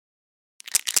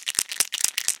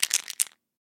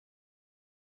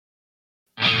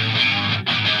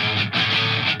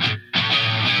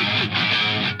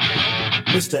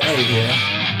Mr. A here,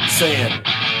 saying,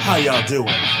 how y'all doing?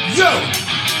 Yo!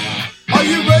 Are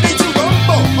you ready to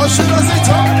rumble? Or should I say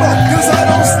tumble? Cause I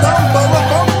don't stumble or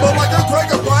fumble like a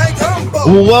cracker frying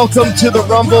gumbo. Welcome to the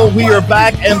Rumble. We are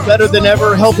back and better than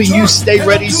ever, helping you stay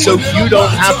ready so you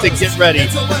don't have to get ready.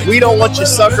 We don't want you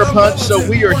sucker punch, so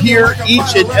we are here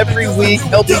each and every week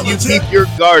helping you keep your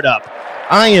guard up.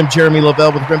 I am Jeremy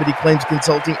Lavelle with Remedy Claims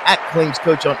Consulting at Claims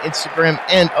Coach on Instagram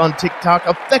and on TikTok,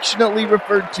 affectionately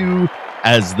referred to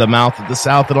as the Mouth of the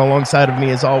South. And alongside of me,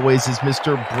 as always, is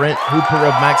Mr. Brent Hooper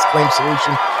of Max Claim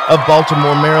Solution of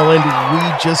Baltimore, Maryland. We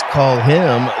just call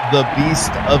him the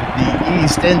Beast of the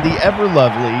East and the ever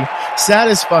lovely,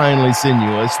 satisfyingly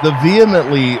sinuous, the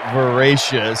vehemently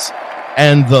voracious,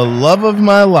 and the love of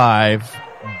my life,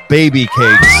 Baby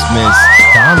Cakes, Miss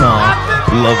Donna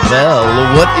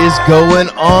Lavelle. What is going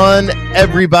on,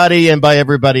 everybody? And by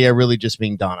everybody, I really just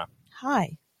mean Donna.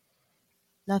 Hi.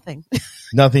 Nothing.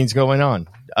 Nothing's going on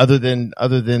other than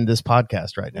this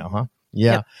podcast right now, huh?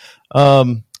 Yeah.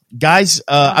 Yep. Guys,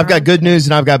 I've got good news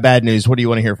and I've got bad news. What do you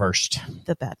want to hear first?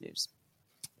 The bad news.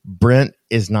 Brent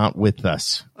is not with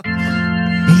us.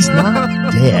 He's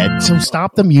not dead. So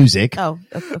stop the music. Oh,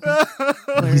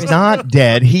 okay. He's not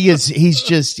dead. He's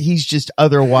just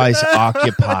otherwise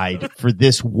occupied for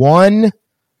this one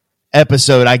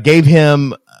episode. I gave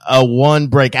him a one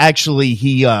break. Actually,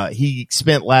 he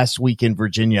spent last week in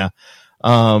Virginia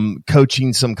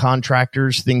coaching some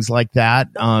contractors, things like that,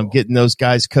 getting those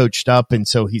guys coached up. And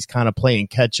so he's kind of playing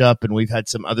catch up, and we've had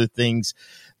some other things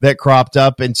that cropped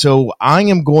up. And so I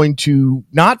am going to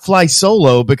not fly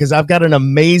solo because I've got an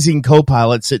amazing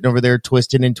co-pilot sitting over there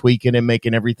twisting and tweaking and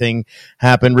making everything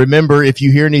happen. Remember, if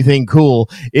you hear anything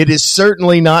cool, it is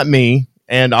certainly not me.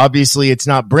 And obviously it's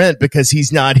not Brent because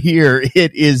he's not here.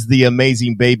 It is the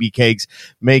amazing Baby Cakes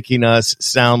making us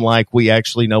sound like we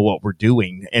actually know what we're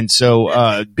doing. And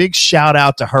so big shout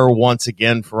out to her once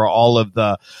again for all of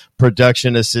the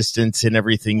production assistance and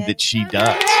everything that she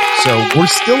does. So we're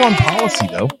still on policy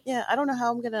though. Yeah, I don't know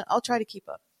how I'll try to keep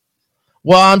up.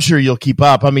 Well, I'm sure you'll keep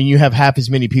up. I mean, you have half as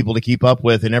many people to keep up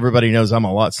with, and everybody knows I'm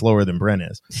a lot slower than Brent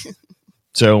is.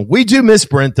 So we do miss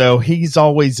Brent, though. He's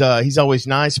always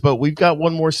nice, but we've got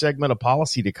one more segment of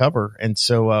policy to cover, and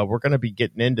so we're going to be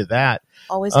getting into that.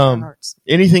 Always in our hearts.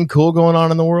 Anything cool going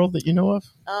on in the world that you know of?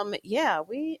 Yeah,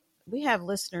 we have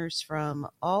listeners from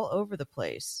all over the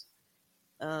place.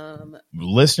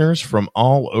 Listeners from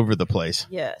all over the place.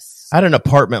 Yes. I had an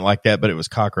apartment like that, but it was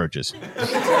cockroaches. So we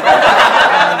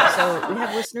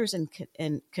have listeners in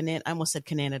I almost said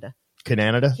Canada.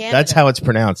 Canada? That's how it's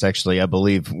pronounced, actually, I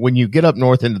believe. When you get up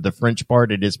north into the French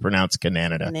part, it is pronounced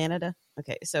Canada. Canada?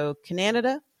 Okay, so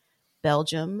Canada,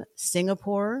 Belgium,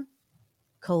 Singapore,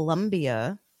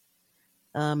 Colombia,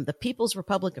 the People's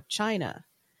Republic of China,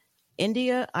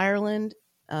 India, Ireland,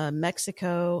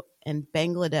 Mexico, and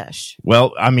Bangladesh.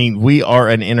 Well, I mean, we are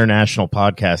an international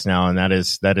podcast now, and that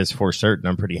is for certain.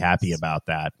 I'm pretty happy about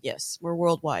that. Yes, we're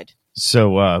worldwide.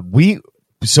 So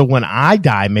so when I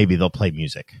die, maybe they'll play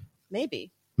music.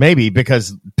 Maybe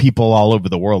because people all over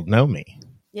the world know me.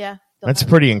 Yeah. That's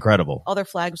pretty incredible. All their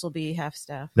flags will be half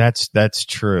staff. That's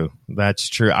true. That's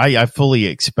true. I fully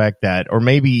expect that, or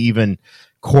maybe even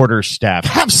quarter staff.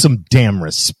 Have some damn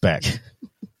respect.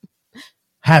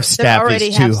 Half staff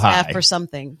is too high. Staff for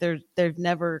something. There's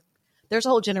a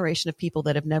whole generation of people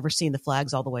that have never seen the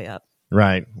flags all the way up.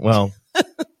 Right. Well,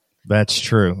 that's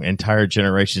true. Entire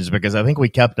generations, because I think we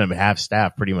kept them half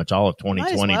staff pretty much all of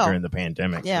 2020 during the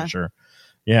pandemic, for sure.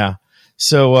 Yeah.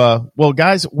 So, well,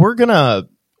 guys, we're gonna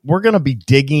be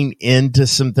digging into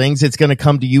some things. It's going to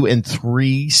come to you in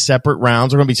 3 separate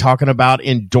rounds. We're going to be talking about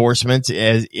endorsements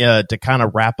to kind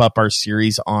of wrap up our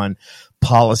series on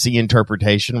policy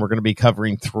interpretation. We're going to be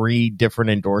covering 3 different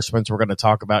endorsements. We're going to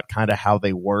talk about kind of how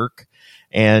they work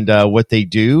and what they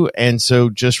do. And so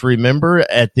just remember,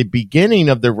 at the beginning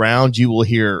of the round, you will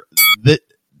hear this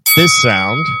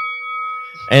sound.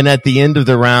 And at the end of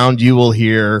the round, you will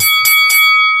hear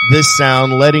this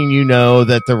sound, letting you know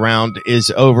that the round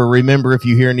is over. Remember, if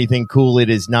you hear anything cool, it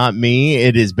is not me.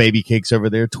 It is Baby Cakes over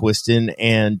there twisting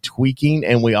and tweaking.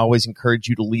 And we always encourage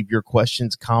you to leave your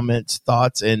questions, comments,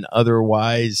 thoughts, and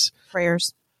otherwise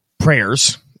prayers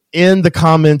in the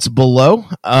comments below.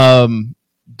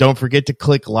 Don't forget to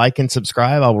click like and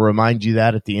subscribe. I'll remind you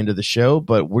that at the end of the show,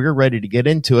 but we're ready to get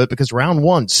into it because round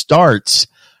 1 starts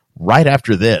right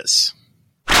after this.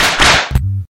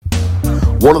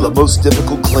 One of the most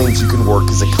difficult claims you can work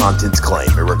is a contents claim.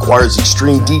 It requires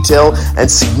extreme detail and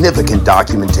significant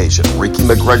documentation. Ricky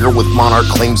McGregor with Monarch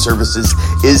Claim Services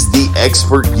is the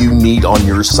expert you need on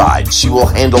your side. She will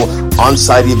handle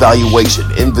on-site evaluation,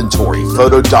 inventory,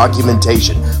 photo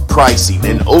documentation, pricing,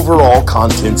 and overall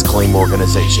contents claim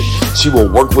organization. She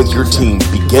will work with your team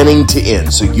beginning to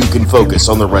end so you can focus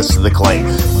on the rest of the claim.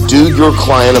 Do your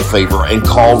client a favor and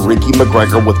call Ricky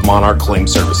McGregor with Monarch Claim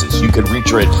Services. You can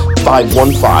reach her at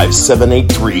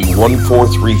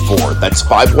 515-783-1434. That's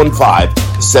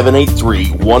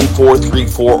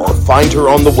 515-783-1434, or find her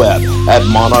on the web at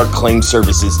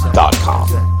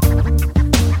monarchclaimservices.com.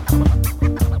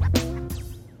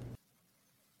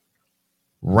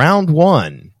 Round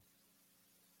 1,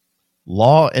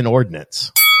 law and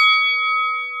ordinance.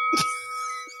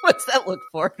 What's that look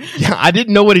for? Yeah, I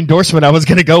didn't know what endorsement I was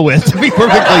going to go with, to be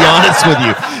perfectly honest with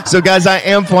you. So, guys, I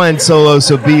am flying solo,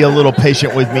 so be a little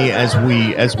patient with me as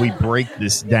we break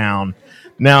this down.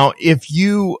 Now, if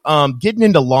you getting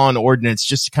into law and ordinance,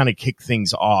 just to kind of kick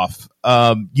things off,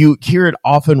 you hear it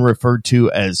often referred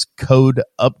to as code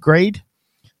upgrade.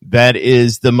 That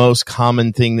is the most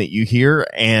common thing that you hear,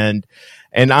 and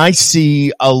I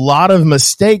see a lot of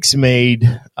mistakes made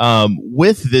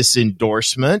with this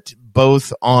endorsement,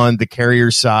 both on the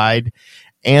carrier side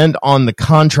and on the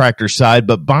contractor side.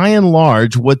 But by and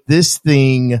large, what this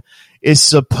thing is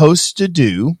supposed to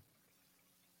do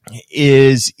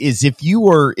is if you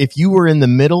were in the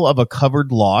middle of a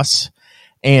covered loss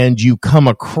and you come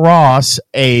across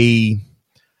I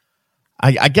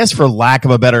guess for lack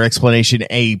of a better explanation,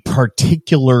 a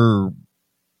particular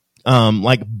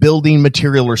like building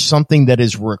material or something that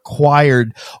is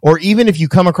required, or even if you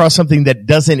come across something that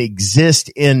doesn't exist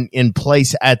in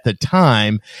place at the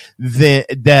time,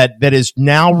 that is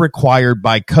now required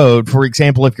by code. For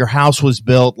example, if your house was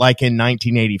built like in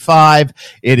 1985,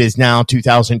 it is now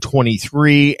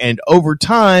 2023, and over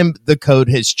time the code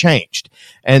has changed,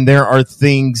 and there are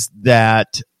things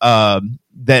that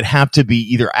have to be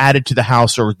either added to the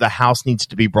house, or the house needs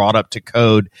to be brought up to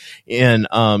code in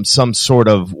some sort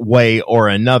of way or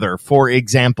another. For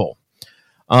example,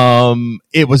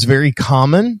 it was very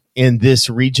common in this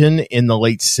region in the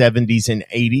late 70s and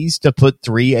 80s to put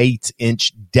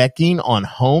 3/8-inch decking on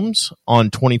homes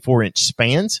on 24-inch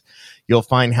spans. You'll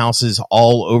find houses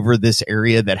all over this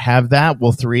area that have that.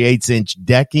 Well, 3/8-inch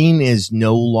decking is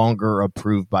no longer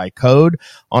approved by code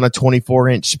on a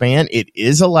 24-inch span. It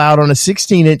is allowed on a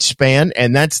 16-inch span,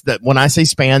 and when I say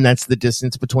span, that's the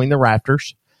distance between the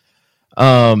rafters.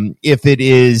 If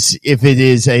it's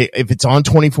on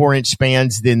 24-inch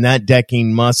spans, then that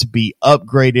decking must be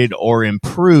upgraded or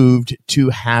improved to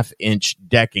 1/2-inch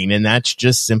decking, and that's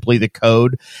just simply the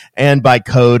code. And by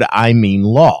code, I mean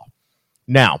law.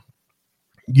 Now,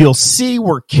 you'll see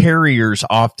where carriers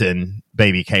often,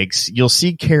 baby cakes, you'll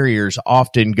see carriers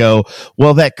often go,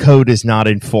 well, that code is not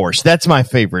enforced. That's my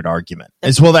favorite argument,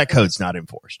 well, that code's not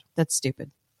enforced. That's stupid.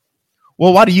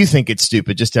 Well, why do you think it's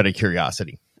stupid, just out of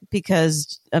curiosity?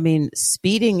 Because, I mean,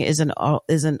 speeding isn't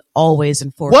always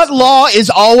enforced. What law is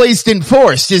always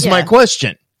enforced is my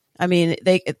question. I mean,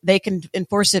 they can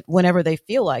enforce it whenever they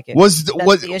feel like it. That's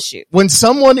the issue. When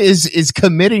someone is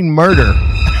committing murder,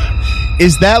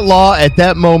 is that law at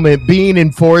that moment being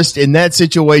enforced in that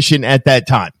situation at that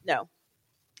time? No.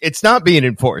 It's not being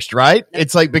enforced, right? No.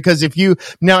 It's like, because if you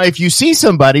see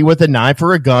somebody with a knife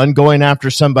or a gun going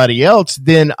after somebody else,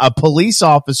 then a police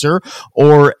officer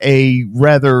or a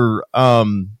rather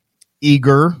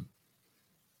eager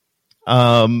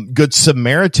Good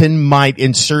Samaritan might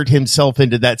insert himself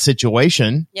into that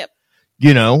situation. Yep.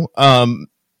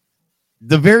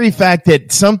 The very fact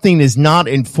that something is not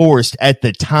enforced at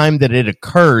the time that it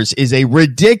occurs is a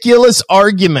ridiculous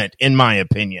argument, in my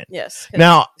opinion. Yes.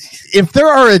 Now, if there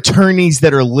are attorneys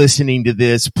that are listening to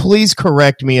this, please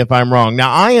correct me if I'm wrong.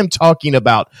 Now, I am talking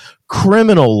about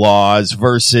criminal laws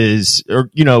versus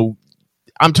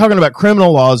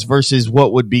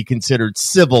what would be considered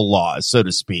civil laws, so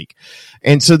to speak.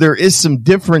 And so there is some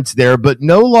difference there, but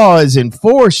no law is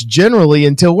enforced generally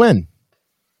until when?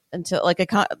 Until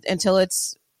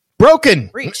it's broken,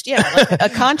 breached. Yeah, like a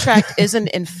contract isn't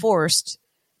enforced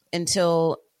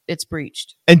until it's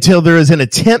breached. Until there is an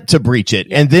attempt to breach it,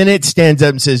 and then it stands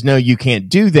up and says, "No, you can't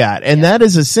do that." And that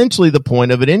is essentially the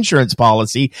point of an insurance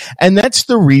policy, and that's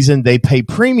the reason they pay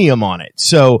premium on it.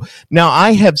 So now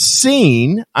I have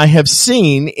seen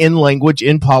in language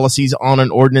in policies on an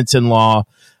ordinance and law.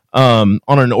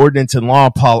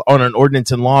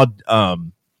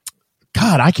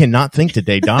 God, I cannot think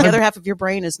today, Donna. The other half of your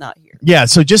brain is not here. Yeah,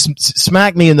 so just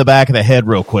smack me in the back of the head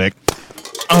real quick.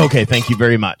 Okay, thank you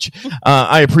very much.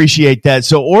 I appreciate that.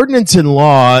 So ordinance and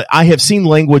law, I have seen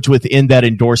language within that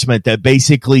endorsement that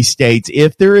basically states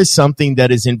if there is something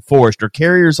that is enforced, or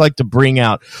carriers like to bring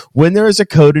out, when there is a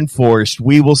code enforced,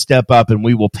 we will step up and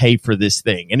we will pay for this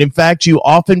thing. And in fact, you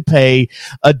often pay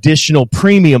additional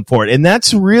premium for it. And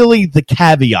that's really the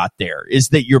caveat there, is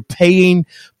that you're paying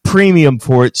premium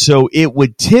for it, so it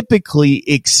would typically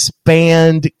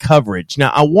expand coverage. Now,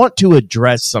 I want to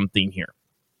address something here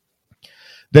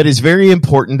that is very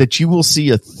important, that you will see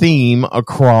a theme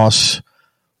across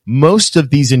most of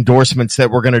these endorsements that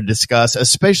we're going to discuss,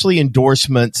 especially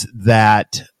endorsements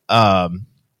that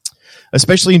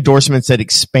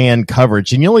expand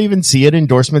coverage. And you'll even see it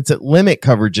endorsements that limit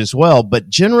coverage as well. But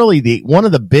generally, one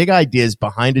of the big ideas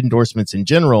behind endorsements in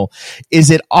general is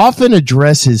it often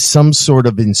addresses some sort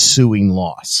of ensuing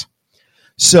loss.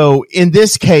 So in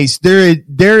this case,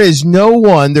 there is no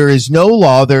law, there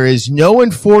is no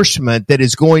enforcement that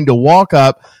is going to walk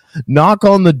up, knock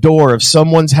on the door of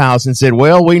someone's house and said,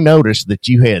 well, we noticed that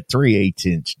you had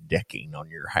 3/8-inch decking on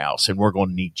your house and we're going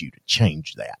to need you to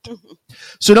change that. Mm-hmm.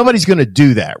 So nobody's going to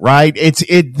do that, right?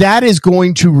 That is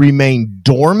going to remain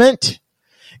dormant.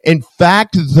 In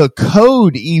fact, the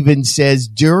code even says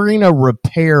during a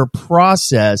repair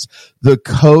process, the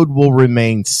code will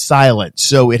remain silent.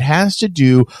 So it has to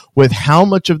do with how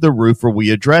much of the roof are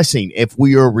we addressing. If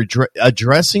we are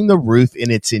addressing the roof in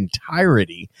its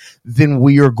entirety, then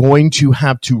we are going to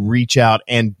have to reach out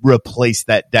and replace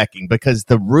that decking, because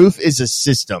the roof is a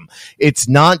system. It's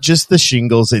not just the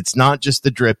shingles. It's not just the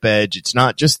drip edge. It's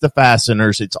not just the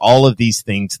fasteners. It's all of these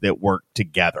things that work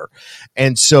together.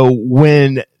 And so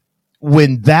when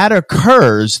that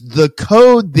occurs, the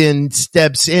code then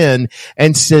steps in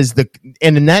and says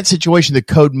and in that situation, the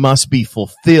code must be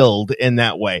fulfilled in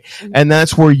that way. Mm-hmm. And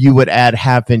that's where you would add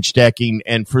 1/2-inch decking.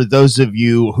 And for those of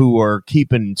you who are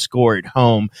keeping score at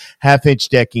home, 1/2-inch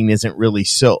decking isn't really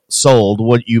sold.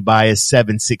 What you buy is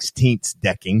 7/16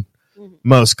 decking, mm-hmm.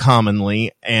 most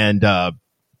commonly. And,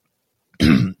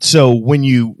 so when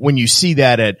you see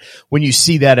that at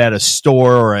a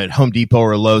store or at Home Depot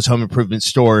or a Lowe's home improvement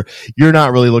store, you're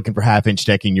not really looking for 1/2-inch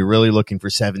decking. You're really looking for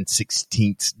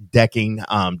 7/16 decking.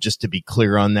 Just to be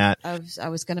clear on that. I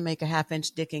was going to make a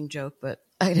 1/2-inch decking joke, but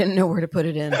I didn't know where to put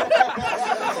it in.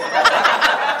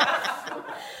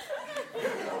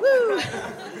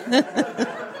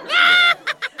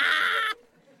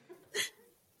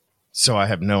 So I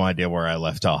have no idea where I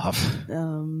left off.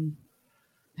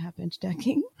 1/2-inch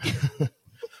decking.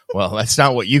 Well, that's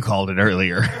not what you called it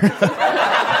earlier.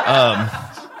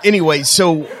 Anyway,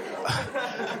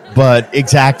 but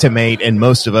Xactimate, and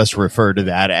most of us refer to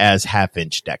that as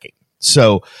 1/2-inch decking.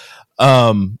 So,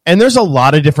 and there's a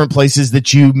lot of different places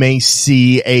that you may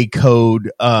see a code,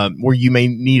 where you may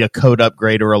need a code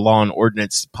upgrade or a law and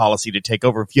ordinance policy to take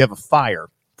over. If you have a fire,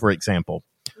 for example,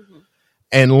 mm-hmm.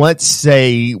 and let's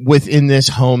say within this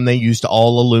home, they used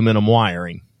all aluminum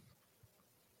wiring.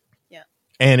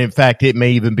 And in fact, it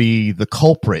may even be the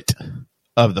culprit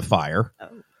of the fire.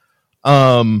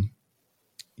 Oh.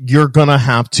 You're gonna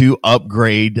have to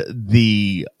upgrade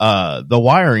the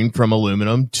wiring from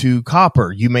aluminum to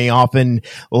copper. You may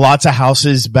lots of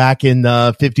houses back in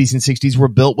the 50s and 60s were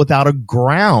built without a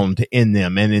ground in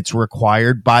them, and it's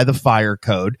required by the fire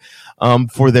code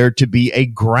for there to be a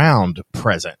ground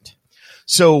present.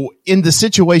 So in the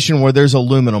situation where there's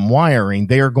aluminum wiring,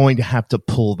 they are going to have to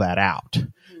pull that out.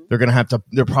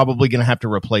 They're probably going to have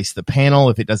to replace the panel.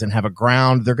 If it doesn't have a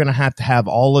ground, they're going to have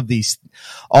all of this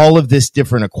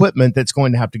different equipment that's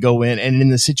going to have to go in. And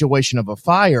in the situation of a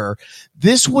fire,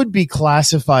 this would be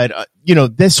classified,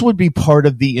 this would be part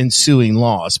of the ensuing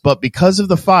loss. But because of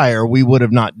the fire, we would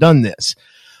have not done this.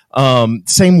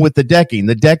 Same with the decking.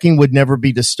 The decking would never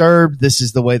be disturbed. This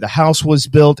is the way the house was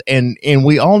built. And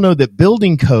we all know that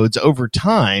building codes over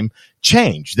time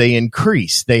change. They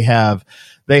increase. You'll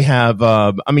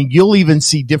even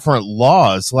see different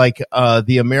laws like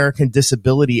the American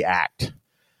Disability Act.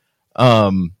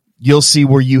 You'll see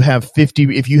where you have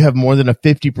if you have more than a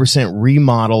 50%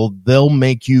 remodel, they'll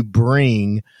make you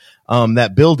bring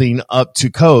that building up to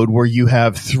code where you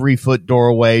have 3-foot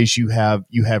doorways, you have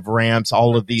ramps,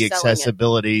 all of the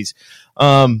accessibilities.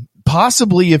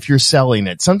 Possibly if you're selling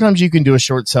it. Sometimes you can do a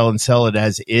short sell and sell it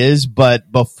as is,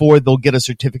 but before they'll get a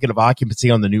certificate of occupancy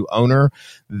on the new owner,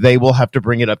 they will have to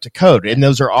bring it up to code. And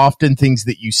those are often things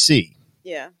that you see.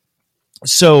 Yeah.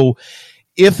 So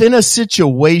if in a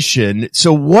situation,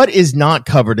 so what is not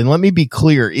covered, and let me be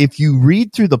clear, if you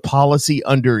read through the policy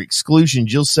under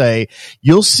exclusions,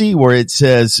 you'll see where it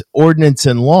says ordinance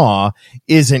and law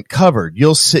isn't covered.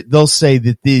 They'll say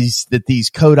that these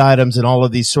code items and all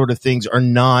of these sort of things are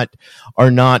not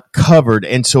covered.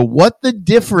 And so what the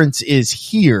difference is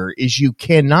here is you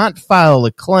cannot file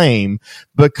a claim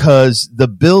because the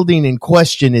building in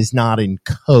question is not in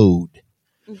code.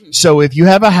 So if you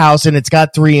have a house and it's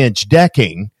got 3-inch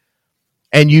decking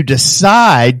and you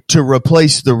decide to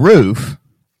replace the roof,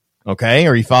 okay,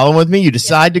 are you following with me? You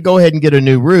decide to go ahead and get a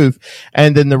new roof,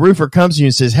 and then the roofer comes to you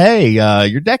and says, hey,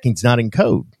 your decking's not in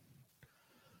code.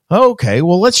 Okay,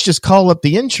 well, let's just call up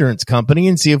the insurance company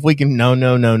and see if we can. No.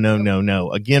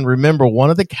 Again, remember, one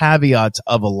of the caveats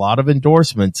of a lot of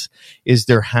endorsements is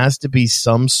there has to be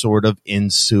some sort of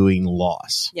ensuing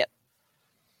loss. Yep.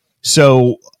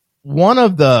 So one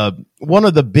of the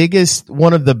biggest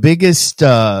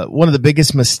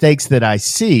mistakes that I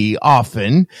see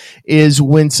often is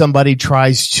when somebody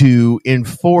tries to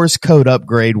enforce code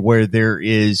upgrade where it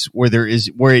is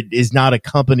not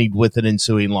accompanied with an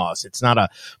ensuing loss. It's not a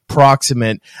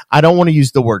proximate. I don't want to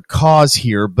use the word cause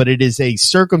here, but it is a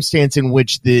circumstance in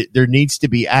which there needs to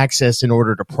be access in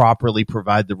order to properly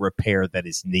provide the repair that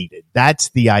is needed. That's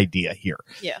the idea here.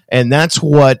 Yeah. And that's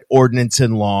what ordinance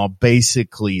and law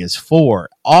basically is for.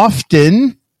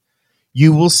 Often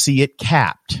you will see it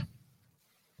capped.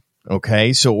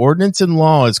 Okay, so ordinance and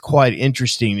law is quite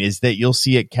interesting, is that you'll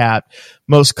see it capped.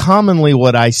 Most commonly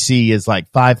what I see is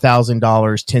like $5,000,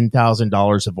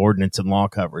 $10,000 of ordinance and law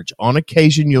coverage. On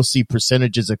occasion, you'll see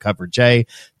percentages of coverage A,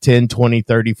 10, 20,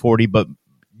 30, 40, but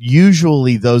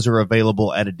usually those are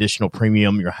available at additional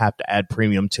premium. You'll have to add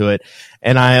premium to it.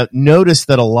 And I noticed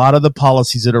that a lot of the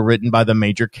policies that are written by the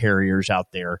major carriers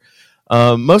out there,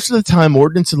 most of the time,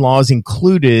 ordinance and law is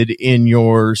included in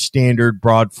your standard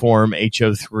broad form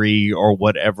HO3 or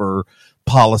whatever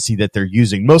policy that they're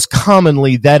using. Most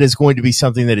commonly, that is going to be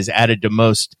something that is added to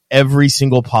most every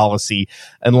single policy,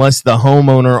 unless the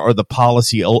homeowner or the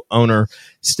policy owner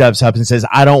steps up and says,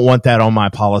 I don't want that on my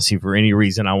policy for any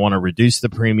reason. I want to reduce the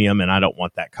premium and I don't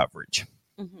want that coverage.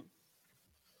 Mm-hmm.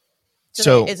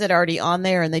 So is it already on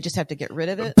there and they just have to get rid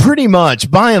of it? Pretty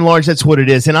much. By and large, that's what it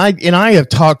is. And I have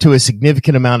talked to a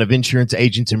significant amount of insurance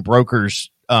agents and brokers,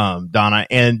 Donna,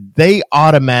 and they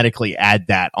automatically add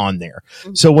that on there.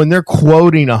 Mm-hmm. So when they're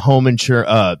quoting a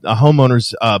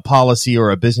homeowner's policy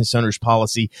or a business owner's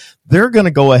policy, they're going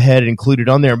to go ahead and include it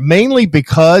on there, mainly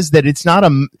because that it's not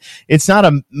a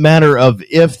matter of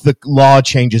if the law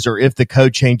changes or if the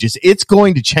code changes. It's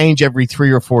going to change every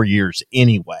 3 or 4 years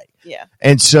anyway. Yeah.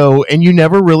 And you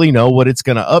never really know what it's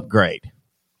going to upgrade.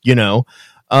 You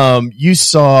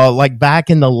saw like back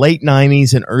in the late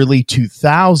 90s and early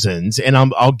 2000s, and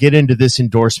I'll get into this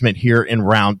endorsement here in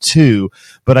round 2,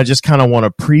 but I just kind of want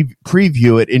to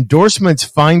preview it. Endorsements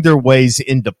find their ways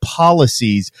into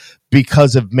policies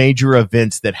because of major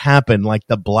events that happen, like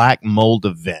the black mold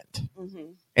event.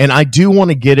 Mm-hmm. And I do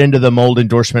want to get into the mold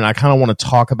endorsement. I kind of want to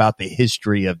talk about the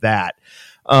history of that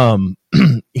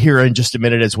here in just a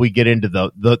minute as we get into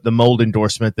the mold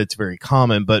endorsement that's very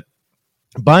common. But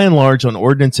by and large on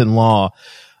ordinance and law,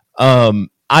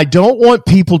 I don't want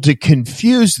people to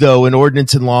confuse, though, in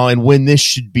ordinance and law and when this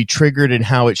should be triggered and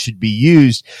how it should be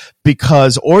used,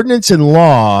 because ordinance and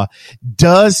law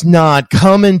does not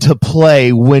come into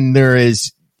play when there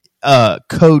is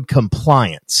code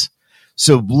compliance.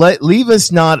 So leave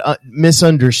us not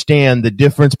misunderstand the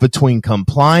difference between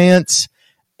compliance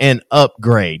and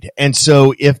upgrade. And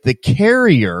so if the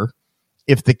carrier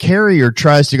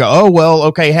tries to go, oh, well,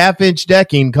 okay, 1/2-inch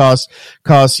decking costs,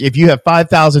 if you have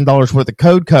 $5,000 worth of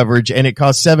code coverage and it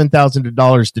costs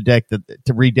 $7,000 to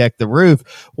redeck the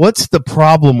roof, what's the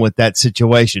problem with that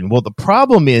situation? Well, the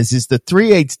problem is the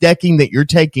 3/8 decking that you're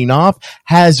taking off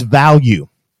has value.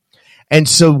 And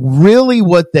so really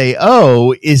what they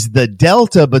owe is the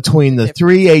delta between the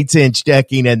 3/8-inch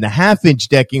decking and the 1/2-inch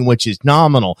decking, which is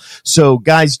nominal. So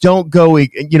guys, don't go,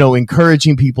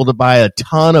 encouraging people to buy a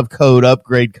ton of code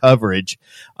upgrade coverage.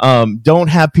 Don't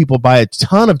have people buy a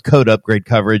ton of code upgrade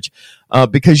coverage,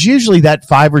 because usually that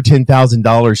 $5,000 or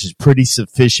 $10,000 is pretty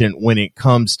sufficient when it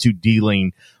comes to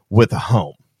dealing with a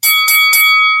home.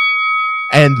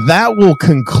 And that will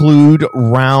conclude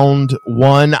round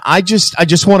 1. I just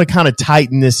want to kind of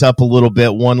tighten this up a little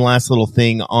bit. One last little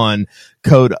thing on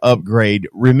code upgrade.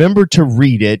 Remember to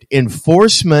read it.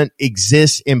 Enforcement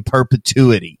exists in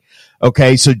perpetuity.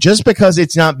 Okay. So just because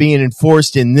it's not being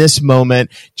enforced in this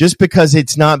moment, just because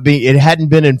it hadn't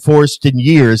been enforced in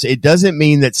years, it doesn't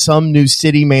mean that some new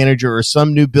city manager or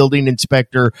some new building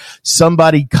inspector,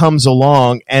 somebody comes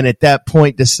along and at that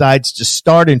point decides to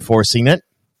start enforcing it.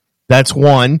 That's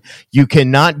one. You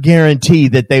cannot guarantee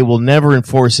that they will never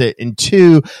enforce it. And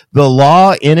two, the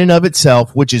law in and of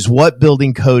itself, which is what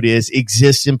building code is,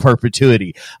 exists in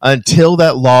perpetuity. Until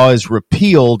that law is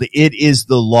repealed, it is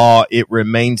the law, it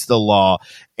remains the law,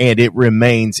 and it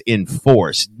remains in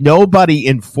force. Nobody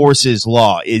enforces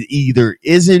law. It either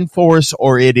is in force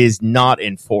or it is not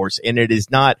in force, and it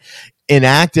is not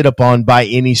enacted upon by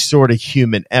any sort of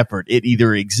human effort. It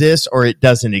either exists or it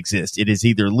doesn't exist. It is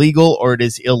either legal or it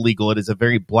is illegal. It is a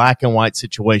very black and white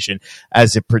situation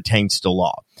as it pertains to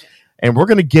law. And we're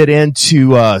going to get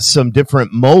into some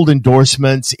different mold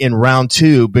endorsements in round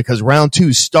 2, because round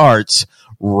 2 starts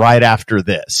right after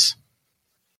this.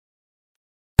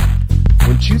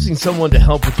 When choosing someone to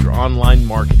help with your online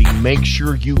marketing, make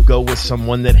sure you go with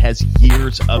someone that has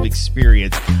years of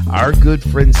experience. Our good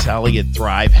friend Sally at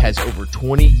Thrive has over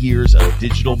 20 years of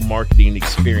digital marketing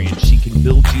experience. She can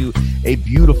build you a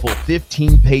beautiful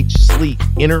 15-page, sleek,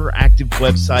 interactive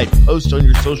website, post on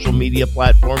your social media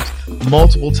platforms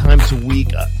multiple times a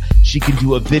week. She can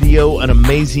do a video, an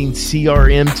amazing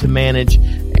CRM to manage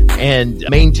and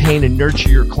maintain and nurture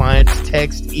your clients'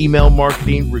 text, email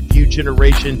marketing, review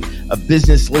generation, a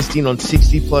business listing on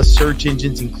 60+ search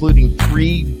engines, including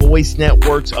 3 voice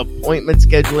networks, appointment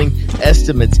scheduling,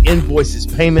 estimates, invoices,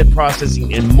 payment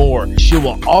processing, and more. She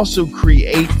will also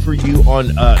create for you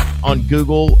on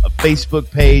Google, a Facebook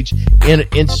page,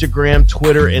 Instagram,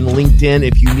 Twitter, and LinkedIn.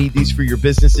 If you need these for your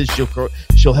businesses,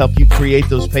 she'll help you create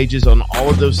those pages on all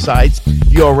of those sites.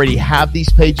 If you already have these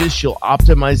pages, she'll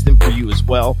optimize them for you as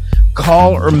well.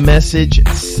 Call or message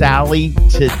Sally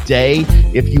today.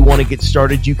 If you want to get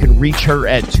started, you can reach her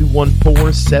at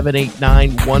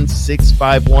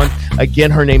 214-789-1651.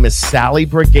 Again, her name is Sally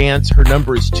Brigance. Her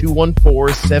number is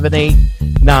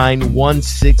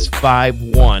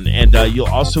 214-789-1651. And you'll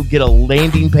also get a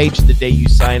landing page the day you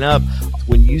sign up.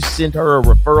 When you send her a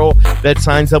referral that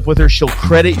signs up with her, she'll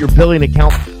credit your billing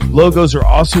account. Logos are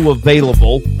also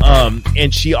available,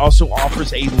 and she also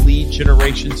offers a lead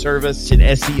generation service and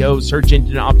SEO, search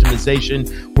engine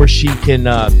optimization, where she can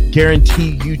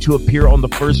guarantee you to appear on the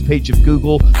first page of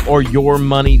Google or your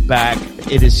money back.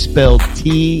 It is spelled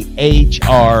THRYV,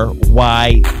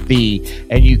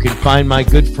 and you can find my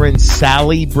good friend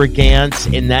Sally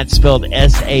Brigance, and that's spelled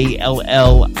SALLIE,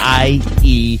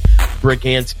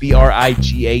 Brigance,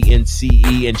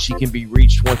 BRIGANCE, and she can be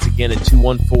reached once again at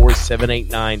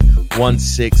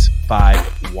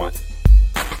 214-789-1651.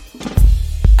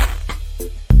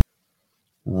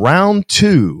 Round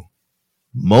 2,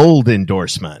 mold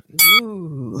endorsement.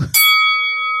 Ooh.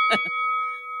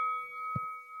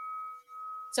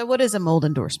 So what is a mold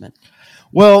endorsement?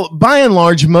 Well, by and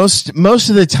large, most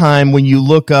of the time when you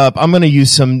look up, I'm going to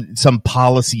use some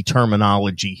policy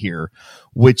terminology here,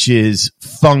 which is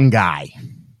fungi,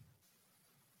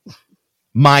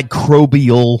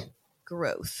 microbial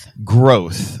growth.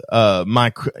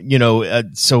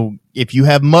 So if you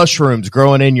have mushrooms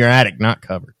growing in your attic, not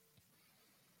covered.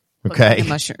 Okay.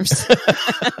 Mushrooms.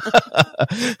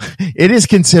 It is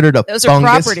considered a those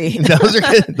fungus. Are property.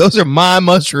 Those are my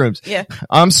mushrooms. Yeah.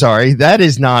 I'm sorry. That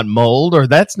is not mold, or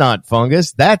that's not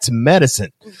fungus. That's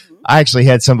medicine. Mm-hmm. I actually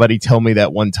had somebody tell me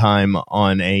that one time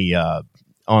on a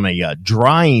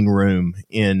drying room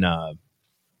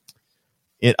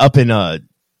up in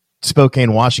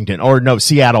Spokane, Washington, or no,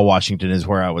 Seattle, Washington is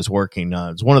where I was working.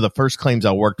 It was one of the first claims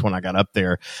I worked when I got up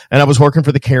there, and I was working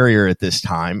for the carrier at this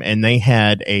time, and they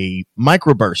had a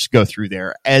microburst go through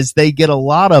there, as they get a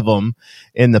lot of them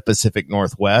in the Pacific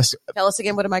Northwest. Tell us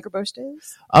again what a microburst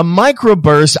is. A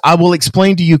microburst, I will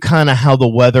explain to you kind of how the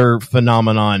weather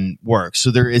phenomenon works. So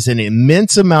there is an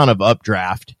immense amount of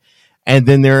updraft, and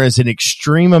then there is an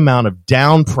extreme amount of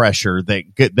down pressure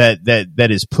that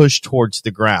is pushed towards the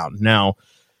ground. Now,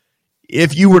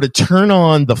 if you were to turn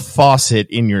on the faucet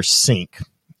in your sink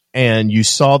and you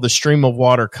saw the stream of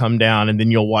water come down, and then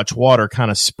you'll watch water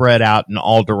kind of spread out in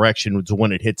all directions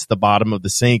when it hits the bottom of the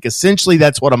sink, essentially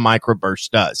that's what a microburst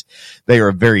does. They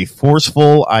are very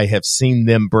forceful. I have seen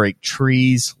them break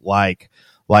trees like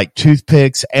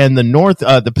toothpicks, and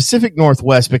the Pacific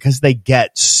Northwest, because they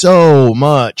get so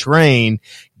much rain,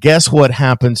 guess what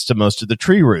happens to most of the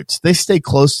tree roots? They stay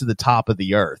close to the top of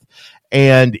the earth.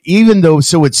 And even though,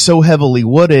 so it's so heavily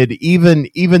wooded, even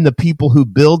the people who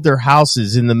build their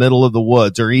houses in the middle of the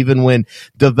woods, or even when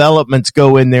developments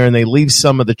go in there and they leave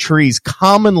some of the trees,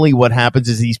 commonly what happens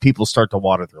is these people start to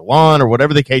water their lawn or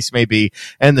whatever the case may be,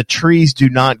 and the trees do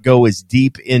not go as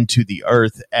deep into the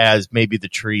earth as maybe the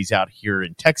trees out here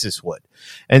in Texas would.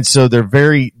 And so they're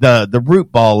the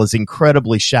root ball is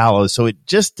incredibly shallow. So it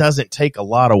just doesn't take a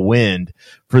lot of wind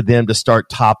for them to start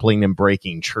toppling and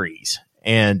breaking trees.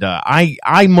 And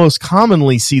I most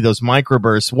commonly see those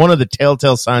microbursts. One of the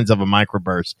telltale signs of a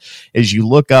microburst is you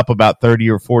look up about 30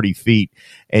 or 40 feet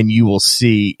and you will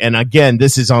see, and again,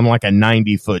 this is on like a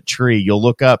 90-foot tree. You'll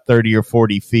look up 30 or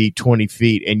 40 feet, 20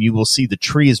 feet, and you will see the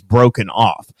tree is broken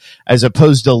off as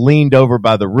opposed to leaned over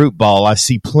by the root ball. I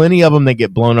see plenty of them that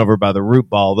get blown over by the root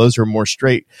ball. Those are more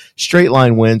straight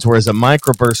line winds, whereas a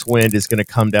microburst wind is going to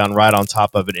come down right on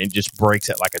top of it and just breaks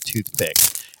it like a toothpick.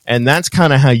 And that's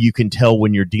kind of how you can tell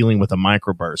when you're dealing with a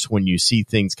microburst, when you see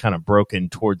things kind of broken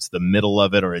towards the middle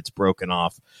of it, or it's broken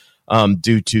off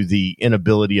due to the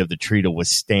inability of the tree to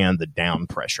withstand the down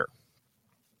pressure.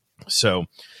 So,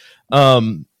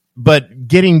 but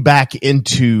getting back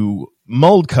into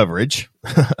mold coverage.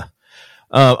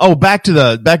 Back to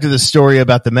the story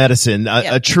about the medicine.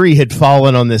 A tree had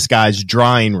fallen on this guy's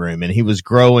drying room, and he was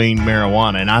growing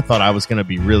marijuana. And I thought I was going to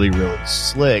be really, really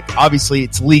slick. Obviously,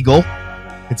 it's legal.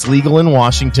 It's legal in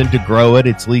Washington to grow it.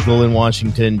 It's legal in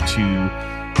Washington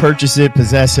to purchase it,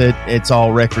 possess it. It's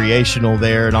all recreational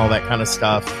there and all that kind of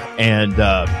stuff. And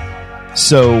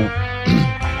so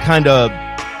kind of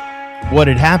what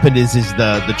had happened is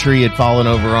the tree had fallen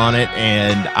over on it,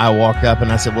 and I walked up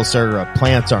and I said, well, sir,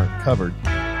 plants aren't covered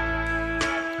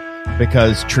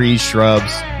because trees,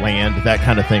 shrubs, land, that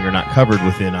kind of thing are not covered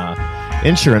within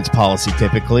insurance policy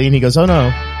typically. And he goes, oh,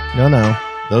 no,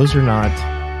 those are not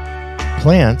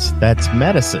plants, that's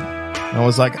medicine. And I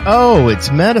was like, oh,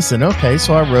 it's medicine. Okay,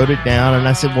 so I wrote it down and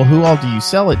I said, well, who all do you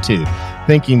sell it to?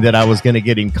 Thinking I was going to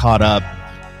get him caught up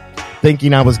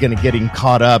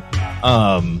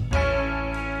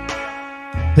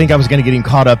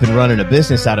in running a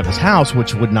business out of his house,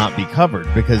 which would not be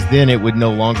covered because then it would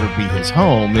no longer be his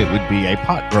home. It would be a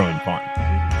pot growing farm.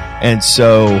 And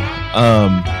so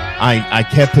I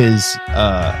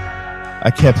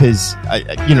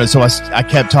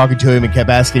kept talking to him and kept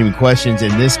asking him questions,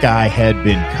 and this guy had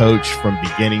been coached from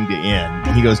beginning to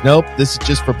end. He goes, nope, this is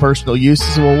just for personal use. I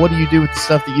said, well, what do you do with the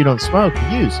stuff that you don't smoke or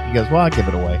use? He goes, well, I give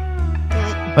it away.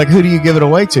 Like, who do you give it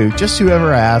away to? Just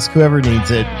whoever asks, whoever needs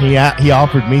it. He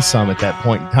offered me some at that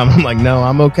point in time. I'm like, no,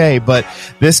 I'm okay. But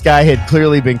this guy had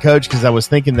clearly been coached because I was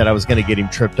thinking that I was going to get him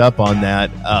tripped up on that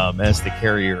as the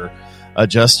carrier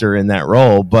adjuster in that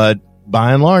role. But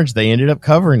by and large, they ended up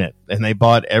covering it, and they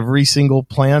bought every single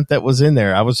plant that was in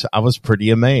there. I was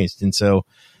pretty amazed. And so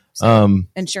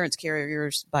insurance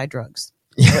carriers buy drugs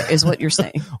is what you're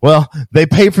saying. Well, they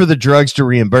pay for the drugs to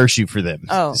reimburse you for them.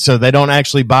 Oh. So they don't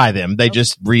actually buy them. They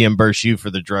just reimburse you for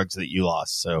the drugs that you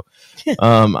lost. So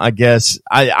I guess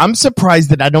I'm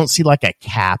surprised that I don't see like a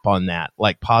cap on that.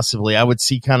 Like possibly I would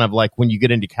see kind of like when you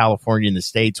get into California in the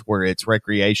States where it's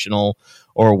recreational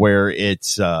or where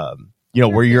it's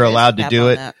where you're allowed to do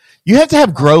it. You have to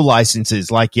have grow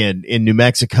licenses like in New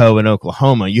Mexico and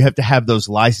Oklahoma. You have to have those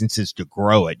licenses to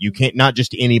grow it. You can't, not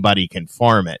just anybody can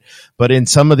farm it. But in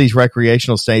some of these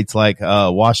recreational states like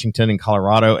Washington and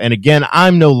Colorado, and again,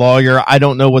 I'm no lawyer. I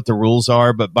don't know what the rules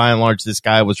are, but by and large, this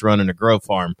guy was running a grow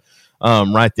farm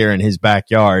right there in his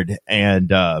backyard.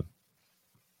 And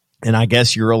I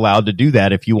guess you're allowed to do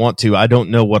that if you want to. I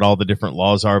don't know what all the different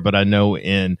laws are, but I know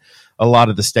in a lot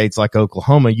of the states like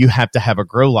Oklahoma, you have to have a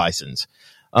grow license.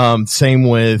 Same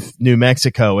with New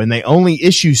Mexico, and they only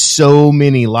issue so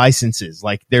many licenses.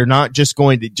 Like they're not just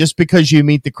going to, just because you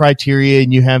meet the criteria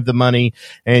and you have the money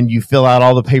and you fill out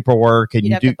all the paperwork and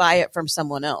you'd have to buy it from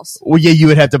someone else. Well, yeah, you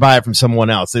would have to buy it from someone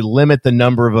else. They limit the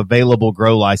number of available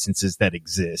grow licenses that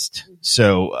exist.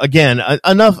 So again,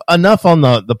 enough on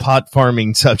the pot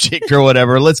farming subject or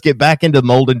whatever. Let's get back into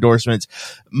mold endorsements.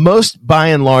 Most, by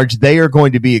and large, they are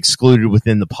going to be excluded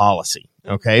within the policy.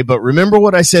 Okay, but remember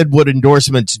what I said, what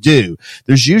endorsements do.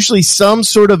 There's usually some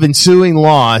sort of ensuing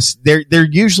loss. They're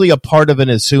usually a part of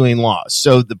an ensuing loss.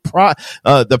 So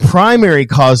the primary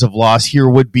cause of loss here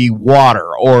would be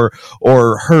water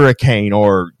or hurricane,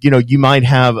 or, you might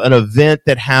have an event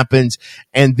that happens,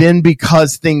 and then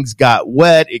because things got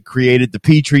wet, it created the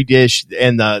petri dish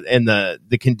and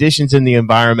the conditions in the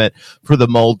environment for the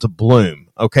mold to bloom.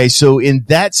 Okay, so in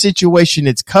that situation,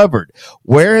 it's covered.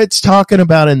 Where it's talking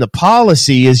about in the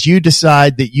policy is you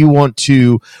decide that you want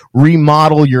to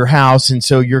remodel your house, and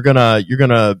so you're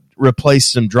gonna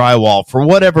replace some drywall for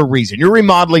whatever reason. You're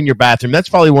remodeling your bathroom. That's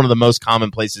probably one of the most common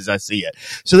places I see it.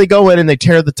 So they go in and they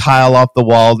tear the tile off the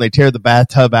wall, and they tear the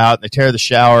bathtub out, and they tear the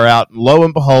shower out, and lo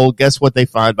and behold, guess what they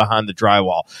find behind the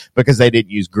drywall? Because they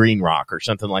didn't use green rock or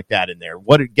something like that in there.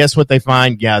 Guess what they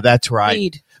find? Yeah, that's right.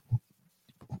 Weed.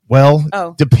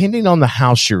 Well, depending on the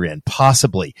house you're in,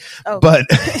 possibly. Oh. But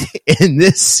in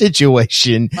this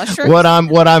situation, mushrooms? what I'm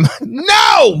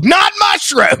no, not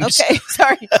mushrooms. Okay,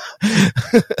 sorry.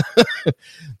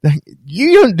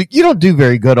 You don't do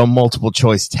very good on multiple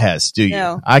choice tests, do you?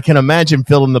 No. I can imagine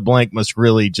fill in the blank must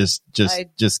really just kill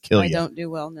you. I don't do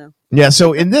well, no. Yeah,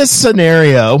 so in this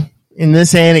scenario, in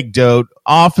this anecdote,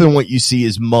 often what you see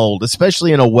is mold,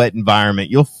 especially in a wet environment.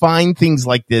 You'll find things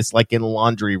like this, like in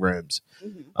laundry rooms.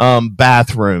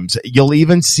 Bathrooms. You'll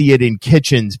even see it in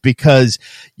kitchens because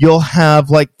you'll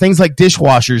have like things like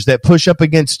dishwashers that push up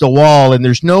against a wall and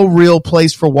there's no real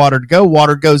place for water to go.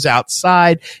 Water goes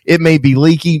outside. It may be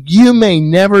leaking. You may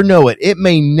never know it. It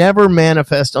may never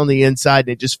manifest on the inside.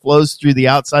 It just flows through the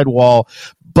outside wall.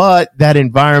 But that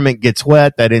environment gets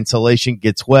wet. That insulation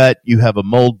gets wet. You have a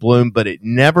mold bloom, but it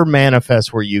never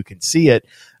manifests where you can see it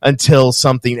until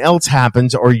something else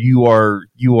happens or you are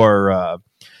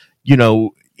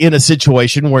in a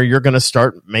situation where you're going to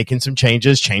start making some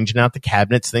changes, changing out the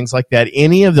cabinets, things like that.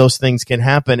 Any of those things can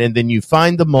happen. And then you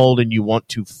find the mold and you want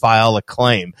to file a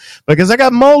claim because I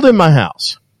got mold in my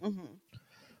house. Mm-hmm.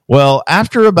 Well,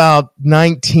 after about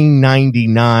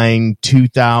 1999,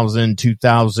 2000,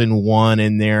 2001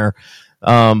 in there,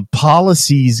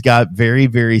 policies got very,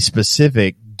 very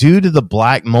specific due to the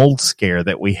black mold scare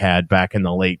that we had back in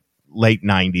the late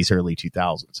 90s, early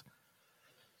 2000s.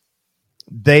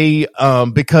 They,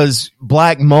 because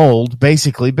black mold,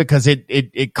 basically, because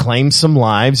it claimed some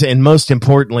lives, and most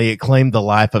importantly, it claimed the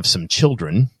life of some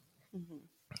children,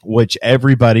 which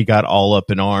everybody got all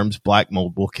up in arms. Black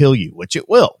mold will kill you, which it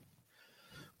will.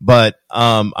 But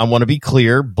I want to be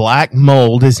clear, black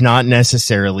mold is not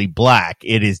necessarily black.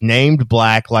 It is named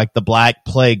black like the Black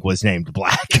Plague was named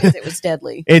black. Because it was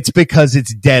deadly. It's because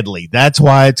it's deadly. That's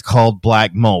why it's called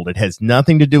black mold. It has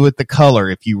nothing to do with the color.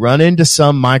 If you run into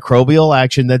some microbial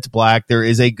action that's black, there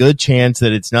is a good chance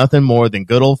that it's nothing more than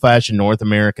good old-fashioned North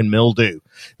American mildew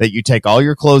that you take all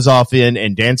your clothes off in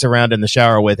and dance around in the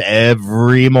shower with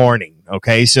every morning.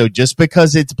 Okay, so just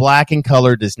because it's black in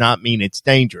color does not mean it's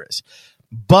dangerous.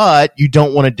 But you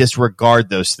don't want to disregard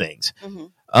those things.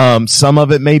 Mm-hmm. Some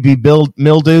of it may be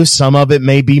mildew, some of it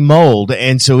may be mold.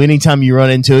 And so anytime you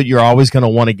run into it, you're always going to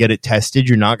want to get it tested.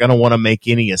 You're not going to want to make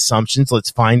any assumptions.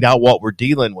 Let's find out what we're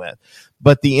dealing with.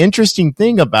 But the interesting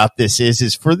thing about this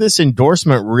is for this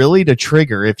endorsement really to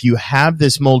trigger, if you have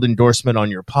this mold endorsement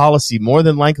on your policy, more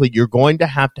than likely you're going to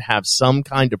have some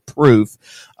kind of proof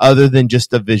other than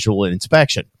just a visual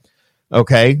inspection.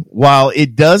 Okay, while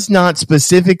it does not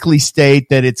specifically state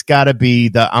that it's got to be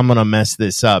I'm going to mess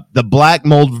this up, the black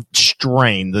mold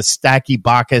strain, the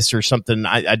Stachyboccus or something.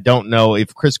 I don't know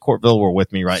if Chris Courtville were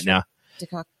with me right now.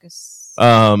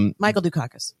 Dukakis. Michael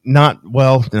Dukakis. No.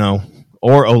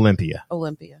 Or Olympia.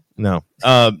 No.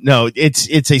 No,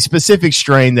 it's a specific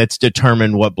strain that's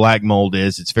determined what black mold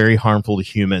is. It's very harmful to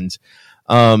humans.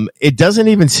 It doesn't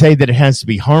even say that it has to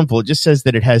be harmful. It just says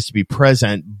that it has to be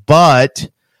present, but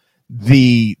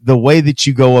the way that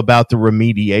you go about the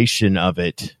remediation of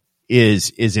it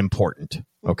is important.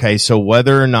 Okay. So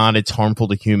whether or not it's harmful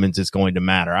to humans is going to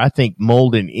matter. I think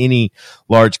mold in any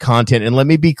large content, and let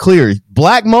me be clear,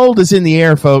 black mold is in the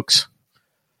air, folks.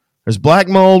 There's black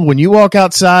mold. When you walk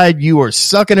outside, you are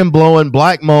sucking and blowing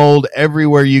black mold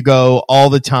everywhere you go all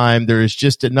the time. There is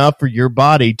just enough for your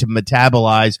body to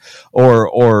metabolize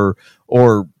or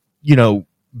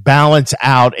balance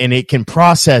out, and it can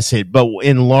process it. But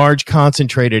in large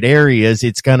concentrated areas,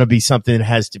 it's going to be something that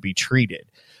has to be treated.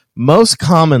 Most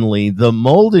commonly, the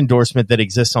mold endorsement that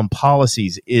exists on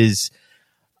policies is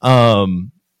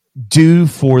due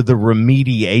for the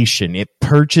remediation. It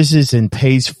purchases and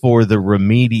pays for the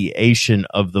remediation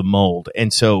of the mold.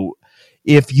 And so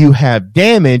if you have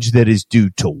damage that is due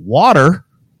to water,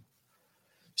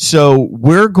 so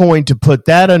we're going to put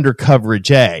that under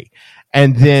coverage A.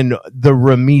 And then the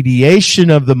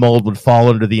remediation of the mold would fall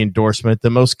under the endorsement. The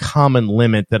most common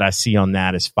limit that I see on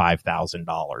that is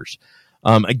 $5,000.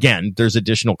 Again, there's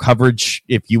additional coverage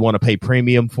if you want to pay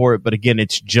premium for it. But again,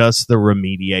 it's just the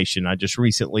remediation. I just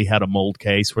recently had a mold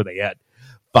case where they had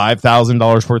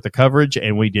 $5,000 worth of coverage,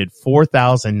 and we did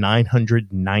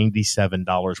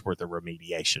 $4,997 worth of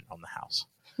remediation on the house.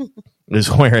 is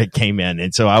where it came in.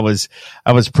 And so I was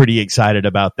pretty excited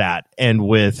about that. And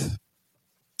with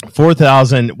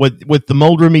 4,000 with the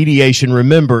mold remediation,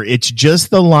 remember, it's just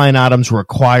the line items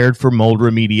required for mold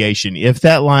remediation. If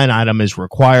that line item is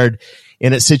required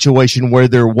in a situation where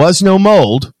there was no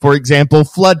mold, for example,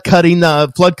 flood cutting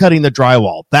the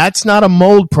drywall, that's not a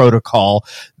mold protocol.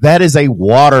 That is a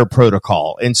water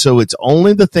protocol. And so it's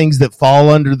only the things that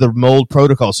fall under the mold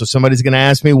protocol. So somebody's going to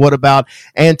ask me, what about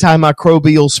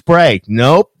antimicrobial spray?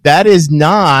 Nope, that is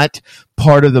not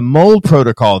part of the mold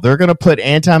protocol. They're going to put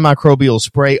antimicrobial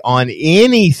spray on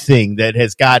anything that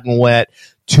has gotten wet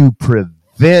to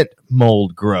prevent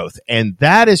mold growth. And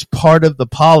that is part of the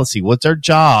policy. What's our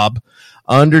job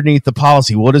underneath the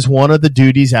policy? What is one of the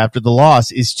duties after the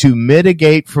loss is to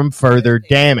mitigate from further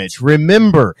damage.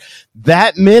 Remember,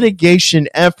 that mitigation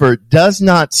effort does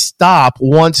not stop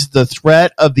once the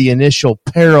threat of the initial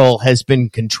peril has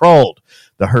been controlled.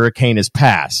 The hurricane has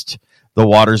passed. The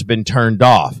water's been turned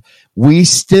off. We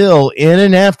still, in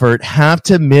an effort, have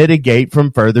to mitigate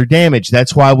from further damage.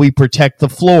 That's why we protect the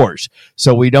floors,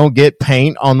 so we don't get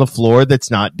paint on the floor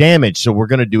that's not damaged. So we're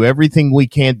going to do everything we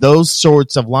can. Those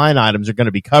sorts of line items are going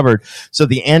to be covered. So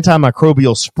the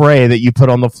antimicrobial spray that you put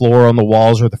on the floor, on the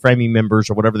walls, or the framing members,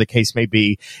 or whatever the case may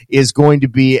be, is going to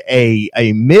be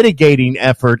a mitigating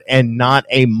effort and not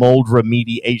a mold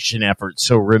remediation effort.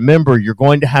 So remember, you're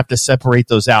going to have to separate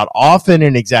those out. Often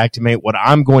in Xactimate, what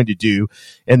I'm going to do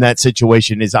in that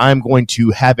situation is I'm going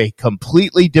to have a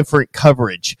completely different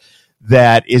coverage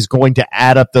that is going to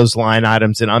add up those line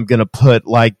items, and I'm going to put,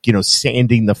 like,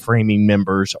 sanding the framing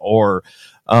members, or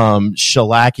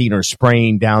shellacking or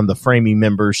spraying down the framing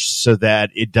members so that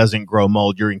it doesn't grow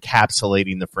mold. You're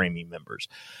encapsulating the framing members.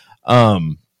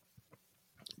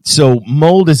 So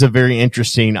mold is a very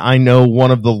interesting. I know one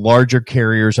of the larger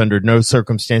carriers, under no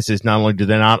circumstances, not only do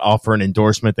they not offer an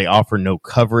endorsement, they offer no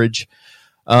coverage.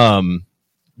 And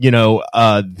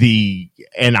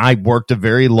I worked a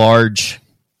very large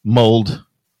mold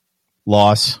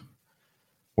loss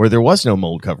where there was no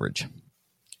mold coverage.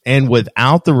 And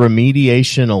without the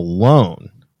remediation alone,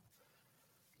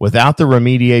 without the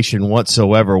remediation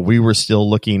whatsoever, we were still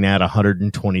looking at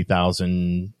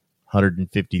 $120,000,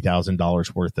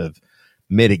 $150,000 worth of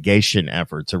mitigation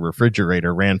efforts. A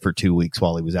refrigerator ran for 2 weeks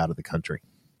while he was out of the country.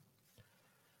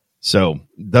 So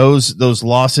those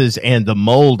losses and the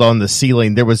mold on the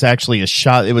ceiling, there was actually a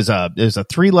shot. It was a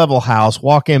 3-level house,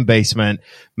 walk-in basement.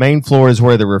 Main floor is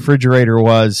where the refrigerator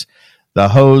was. The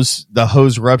hose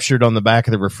ruptured on the back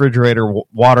of the refrigerator.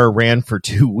 Water ran for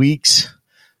 2 weeks.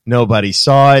 Nobody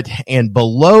saw it. And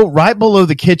right below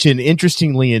the kitchen,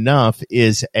 interestingly enough,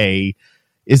 is a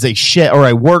shed, or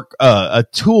a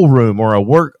tool room, or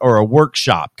a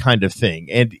workshop kind of thing.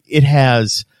 And it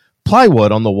has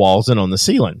plywood on the walls and on the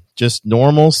ceiling, just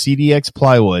normal CDX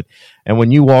plywood. And when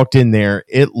you walked in there,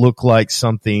 it looked like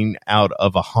something out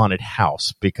of a haunted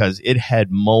house because it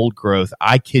had mold growth.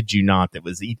 I kid you not, that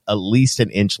was at least an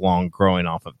inch long growing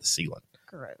off of the ceiling.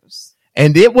 Gross.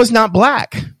 And it was not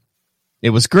black.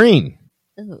 It was green.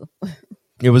 Ooh.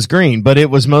 It was green, but it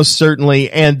was most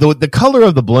certainly, and the color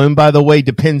of the bloom, by the way,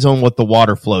 depends on what the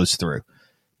water flows through.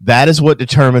 That is what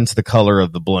determines the color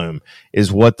of the bloom,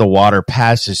 is what the water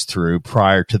passes through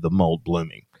prior to the mold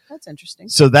blooming. That's interesting.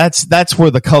 So that's where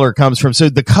the color comes from. So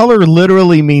the color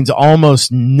literally means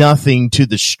almost nothing to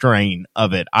the strain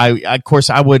of it. I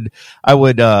would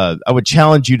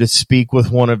challenge you to speak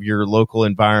with one of your local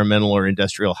environmental or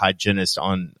industrial hygienists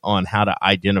on how to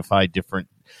identify different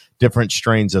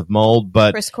strains of mold.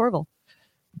 But Chris Corbel.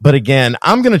 But again,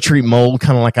 I'm going to treat mold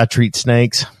kind of like I treat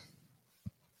snakes.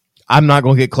 I'm not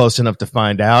going to get close enough to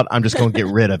find out. I'm just going to get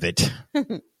rid of it.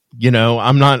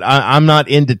 I'm not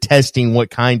into testing what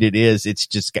kind it is. It's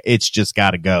just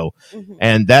got to go. Mm-hmm.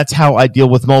 And that's how I deal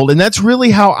with mold. And that's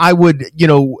really how I would,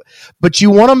 but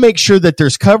you want to make sure that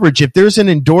there's coverage. If there's an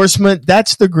endorsement,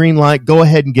 that's the green light. Go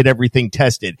ahead and get everything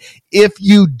tested. If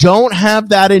you don't have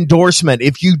that endorsement,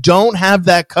 if you don't have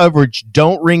that coverage,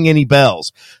 don't ring any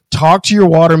bells. Talk to your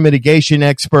water mitigation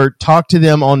expert. Talk to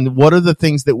them on what are the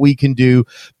things that we can do,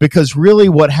 because really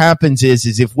what happens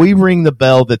is if we ring the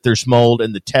bell that there's mold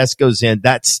and the test goes in,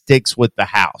 that sticks with the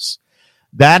house.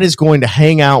 That is going to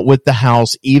hang out with the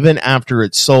house even after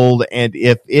it's sold. And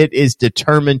if it is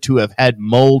determined to have had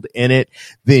mold in it,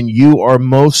 then you are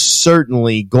most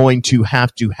certainly going to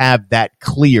have that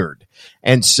cleared.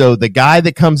 And so the guy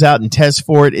that comes out and tests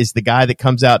for it is the guy that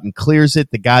comes out and clears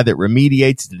it. The guy that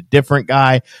remediates is a different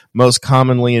guy, most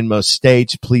commonly in most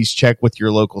states. Please check with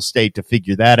your local state to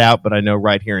figure that out. But I know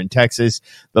right here in Texas,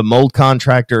 the mold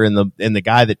contractor and the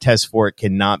guy that tests for it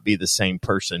cannot be the same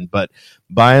person. But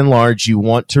by and large, you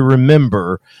want to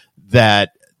remember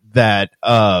that that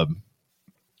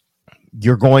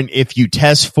if you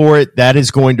test for it, that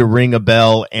is going to ring a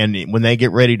bell. And when they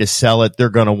get ready to sell it, they're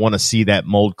going to want to see that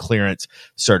mold clearance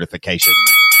certification.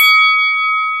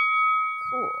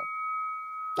 Cool.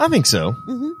 I think so.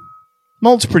 Mm-hmm.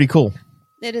 Mold's pretty cool.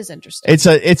 It is interesting. It's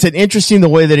an interesting the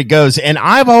way that it goes. And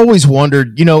I've always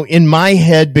wondered, in my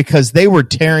head, because they were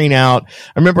tearing out.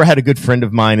 I remember I had a good friend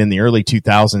of mine in the early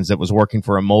 2000s that was working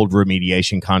for a mold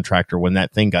remediation contractor when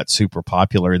that thing got super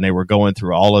popular, and they were going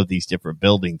through all of these different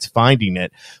buildings, finding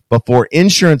it before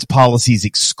insurance policies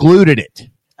excluded it.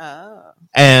 Oh.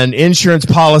 And insurance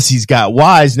policies got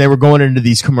wise, and they were going into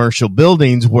these commercial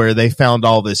buildings where they found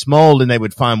all this mold, and they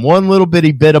would find one little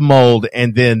bitty bit of mold,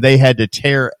 and then they had to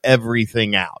tear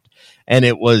everything out. And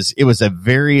it was a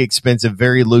very expensive,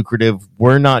 very lucrative.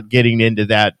 We're not getting into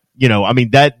that.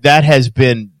 That has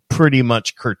been pretty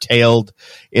much curtailed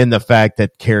in the fact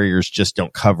that carriers just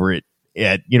don't cover it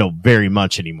very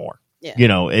much anymore. Yeah.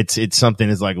 It's something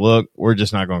that's like, look, we're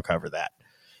just not going to cover that.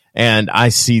 And I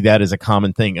see that as a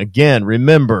common thing. Again,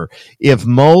 remember, if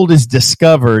mold is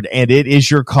discovered and it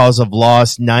is your cause of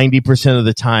loss, 90% of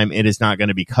the time it is not going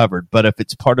to be covered. But if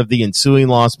it's part of the ensuing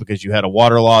loss because you had a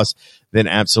water loss, then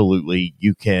absolutely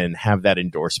you can have that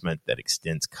endorsement that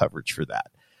extends coverage for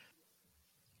that.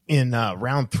 In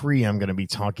round 3, I'm going to be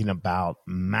talking about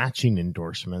matching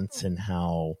endorsements and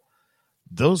how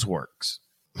those works.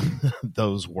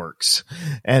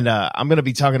 And I'm going to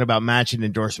be talking about matching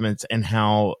endorsements and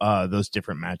how those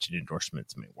different matching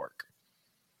endorsements may work.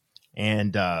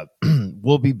 And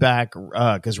we'll be back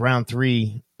because round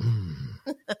 3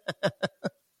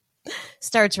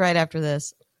 starts right after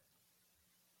this.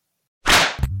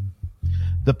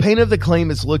 The Pain of the Claim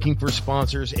is looking for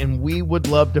sponsors, and we would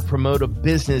love to promote a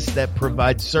business that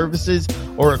provides services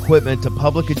or equipment to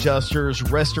public adjusters,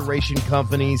 restoration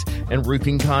companies, and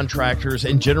roofing contractors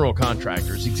and general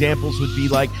contractors. Examples would be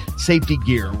like safety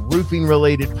gear,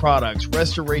 roofing-related products,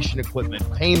 restoration equipment,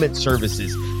 payment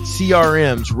services,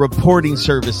 CRMs, reporting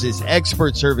services,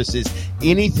 expert services,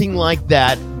 anything like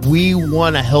that. We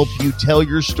want to help you tell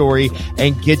your story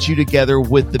and get you together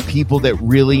with the people that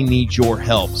really need your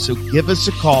help. So give us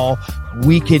a call.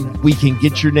 We can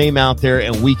get your name out there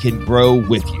and we can grow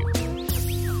with you.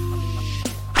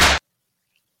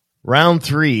 Round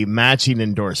 3, matching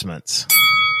endorsements.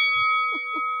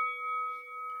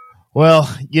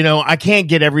 Well, I can't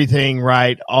get everything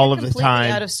right all of the time.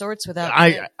 Out of sorts without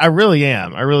I really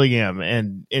am.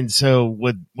 And so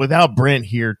without Brent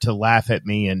here to laugh at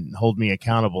me and hold me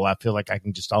accountable, I feel like I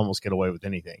can just almost get away with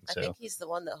anything. I think he's the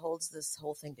one that holds this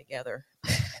whole thing together.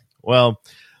 Well,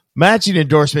 matching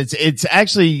endorsements, it's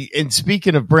actually, and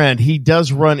speaking of Brent, he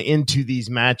does run into these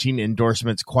matching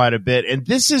endorsements quite a bit. And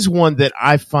this is one that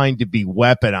I find to be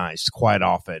weaponized quite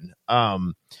often.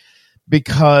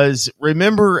 Because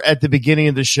remember at the beginning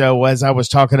of the show, as I was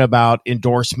talking about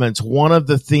endorsements, one of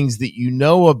the things that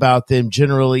about them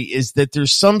generally is that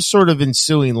there's some sort of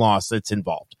ensuing loss that's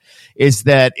involved. Is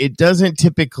that it doesn't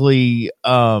typically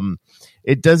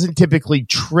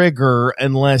trigger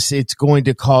unless it's going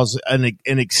to cause an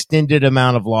extended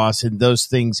amount of loss in those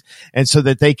things, and so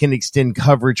that they can extend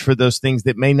coverage for those things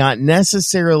that may not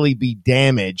necessarily be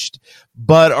damaged,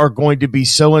 but are going to be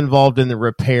so involved in the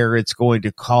repair, it's going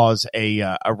to cause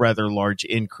a rather large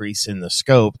increase in the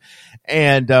scope.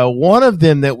 And one of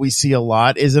them that we see a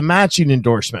lot is a matching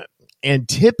endorsement. And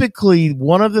typically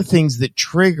one of the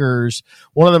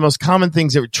most common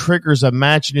things that triggers a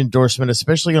matching endorsement,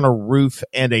 especially on a roof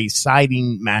and a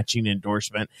siding matching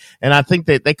endorsement. And I think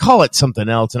that they call it something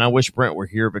else. And I wish Brent were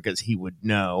here because he would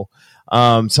know.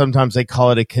 Sometimes they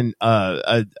call it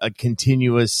a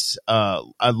continuous,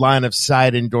 a line of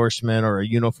sight endorsement or a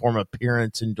uniform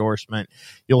appearance endorsement.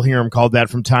 You'll hear them called that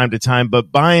from time to time.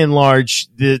 But by and large,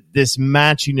 this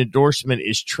matching endorsement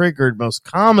is triggered most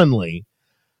commonly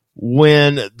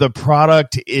when the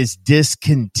product is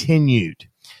discontinued.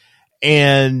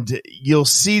 And you'll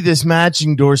see this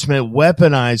matching endorsement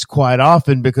weaponized quite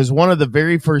often, because one of the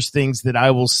very first things that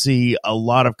I will see a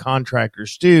lot of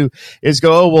contractors do is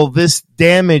go, oh, well, this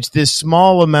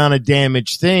small amount of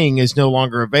damage thing is no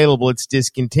longer available. It's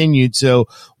discontinued. So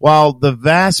while the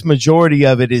vast majority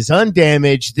of it is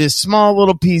undamaged, this small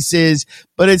little piece is,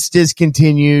 but it's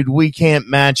discontinued. We can't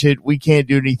match it. We can't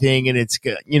do anything. And it's,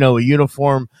 a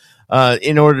uniform.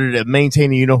 In order to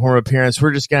maintain a uniform appearance,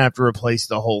 we're just going to have to replace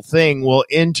the whole thing. We'll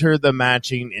enter the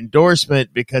matching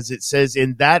endorsement because it says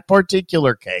in that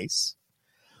particular case,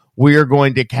 we are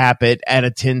going to cap it at a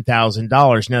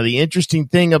 $10,000. Now, the interesting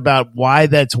thing about why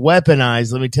that's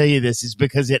weaponized, let me tell you this, is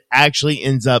because it actually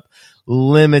ends up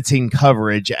limiting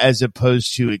coverage as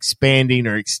opposed to expanding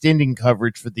or extending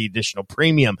coverage for the additional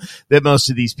premium that most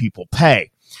of these people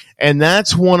pay. And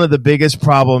that's one of the biggest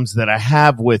problems that I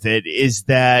have with it, is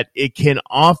that it can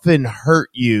often hurt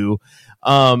you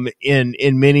in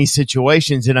many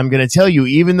situations. And I'm going to tell you,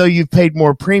 even though you've paid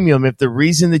more premium, if the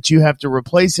reason that you have to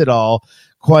replace it all,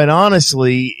 quite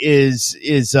honestly, is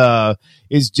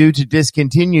due to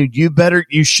discontinued,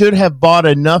 you should have bought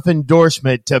enough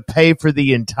endorsement to pay for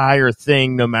the entire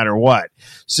thing no matter what.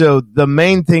 So the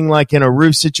main thing, like in a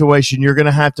roof situation, you're going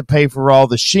to have to pay for all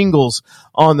the shingles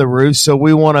on the roof. So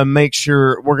we want to make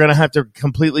sure we're going to have to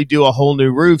completely do a whole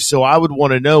new roof. So I would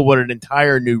want to know what an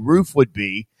entire new roof would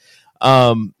be.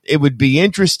 It would be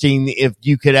interesting if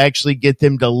you could actually get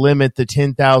them to limit the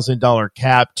 $10,000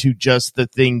 cap to just the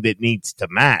thing that needs to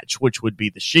match, which would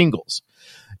be the shingles.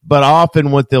 But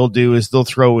often what they'll do is they'll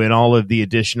throw in all of the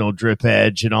additional drip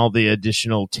edge and all the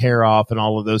additional tear off and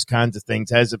all of those kinds of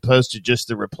things, as opposed to just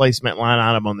the replacement line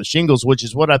item on the shingles, which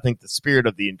is what I think the spirit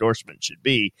of the endorsement should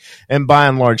be. And by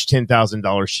and large,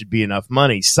 $10,000 should be enough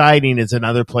money. Siding is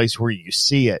another place where you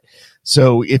see it.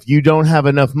 So if you don't have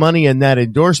enough money in that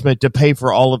endorsement to pay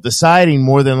for all of the siding,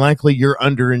 more than likely you're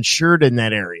underinsured in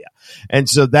that area. And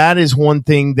so that is one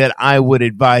thing that I would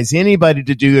advise anybody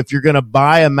to do. If you're going to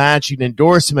buy a matching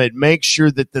endorsement, make sure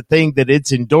that the thing that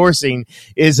it's endorsing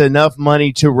is enough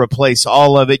money to replace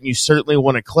all of it. And you certainly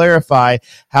want to clarify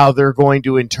how they're going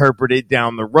to interpret it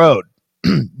down the road.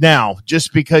 Now,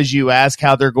 just because you ask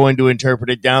how they're going to interpret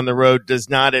it down the road does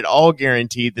not at all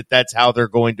guarantee that that's how they're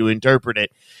going to interpret it.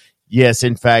 Yes,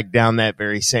 in fact, down that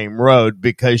very same road,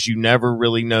 because you never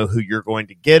really know who you're going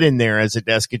to get in there as a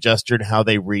desk adjuster and how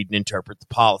they read and interpret the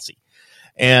policy.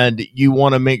 And you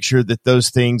want to make sure that those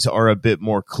things are a bit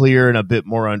more clear and a bit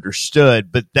more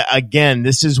understood. But again,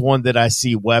 this is one that I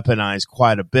see weaponized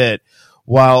quite a bit,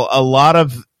 while a lot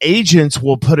of agents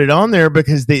will put it on there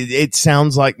because it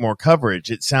sounds like more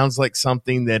coverage. It sounds like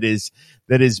something that is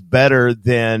better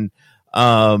than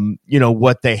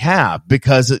what they have,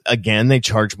 because again, they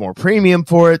charge more premium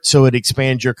for it. So it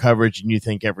expands your coverage and you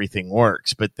think everything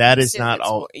works, but that is not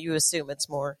all. You assume it's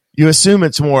more. You assume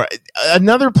it's more.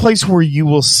 Another place where you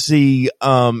will see,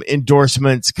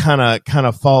 endorsements kind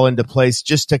of fall into place,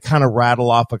 just to kind of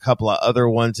rattle off a couple of other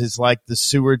ones, is like the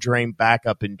sewer drain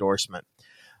backup endorsement.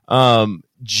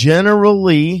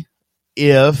 Generally,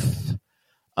 if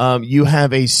you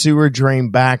have a sewer drain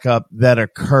backup that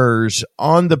occurs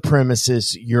on the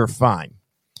premises, you're fine.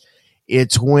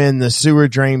 It's when the sewer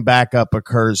drain backup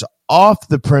occurs off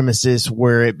the premises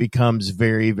where it becomes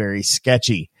very, very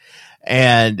sketchy.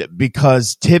 And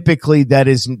because typically there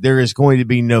is going to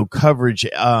be no coverage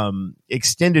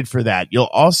extended for that. You'll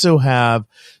also have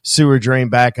sewer drain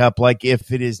backup, like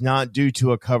if it is not due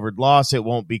to a covered loss, it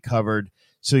won't be covered.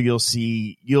 So you'll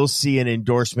see an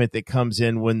endorsement that comes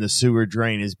in when the sewer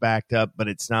drain is backed up, but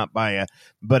it's not by a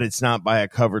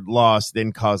covered loss,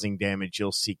 then causing damage.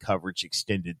 You'll see coverage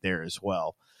extended there as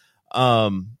well.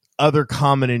 Other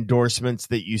common endorsements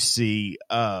that you see,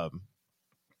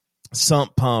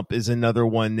 sump pump is another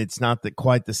one that's not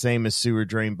quite the same as sewer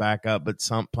drain backup, but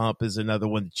sump pump is another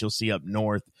one that you'll see up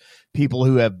north. People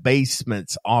who have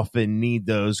basements often need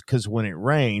those because when it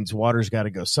rains, water's got to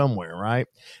go somewhere, right?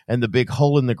 And the big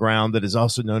hole in the ground that is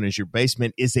also known as your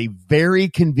basement is a very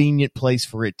convenient place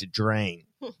for it to drain.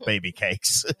 Baby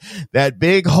cakes. That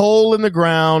big hole in the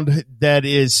ground that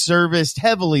is serviced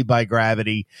heavily by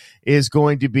gravity is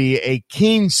going to be a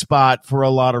keen spot for a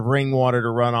lot of rainwater to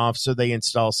run off. So they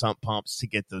install sump pumps to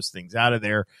get those things out of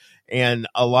there. And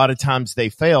a lot of times they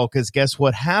fail because guess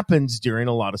what happens during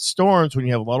a lot of storms when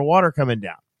you have a lot of water coming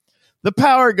down? The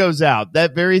power goes out.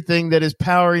 That very thing that is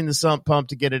powering the sump pump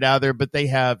to get it out of there, but they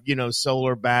have,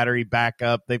 solar battery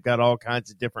backup. They've got all kinds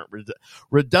of different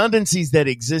redundancies that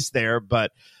exist there,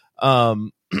 but those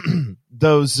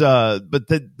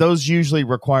usually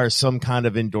require some kind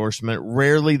of endorsement.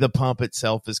 Rarely the pump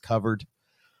itself is covered.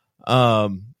 So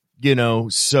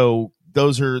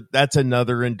that's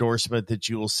another endorsement that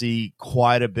you will see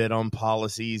quite a bit on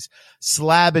policies.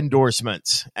 Slab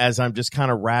endorsements, as I'm just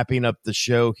kind of wrapping up the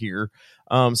show here.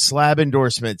 Slab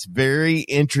endorsements, very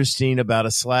interesting about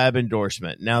a slab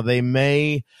endorsement. Now they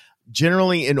may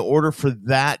generally, in order for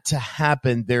that to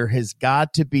happen, there has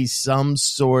got to be some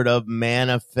sort of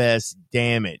manifest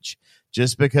damage.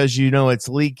 Just because it's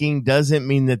leaking doesn't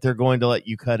mean that they're going to let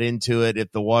you cut into it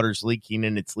if the water's leaking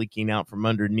and it's leaking out from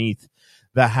underneath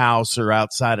the house or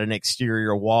outside an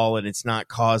exterior wall and it's not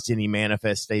caused any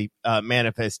manifest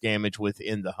damage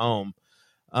within the home.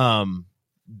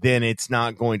 then it's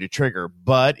not going to trigger.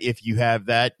 But if you have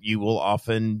that, you will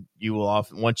often,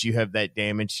 once you have that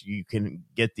damage, you can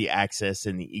get the access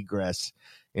and the egress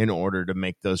in order to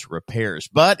make those repairs.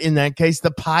 But in that case,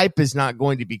 the pipe is not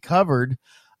going to be covered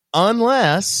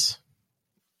unless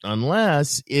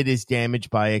it is damaged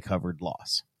by a covered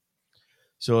loss.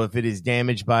 So if it is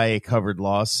damaged by a covered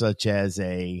loss, such as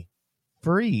a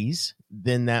freeze,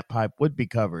 then that pipe would be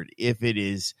covered. If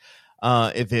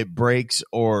it breaks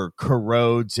or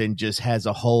corrodes and just has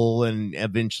a hole and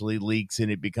eventually leaks and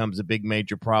it becomes a big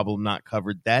major problem, not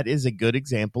covered, that is a good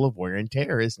example of wear and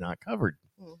tear is not covered.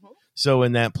 Mm-hmm. So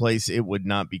in that place, it would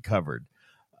not be covered.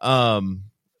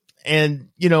 And,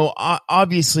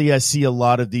 obviously I see a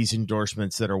lot of these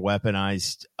endorsements that are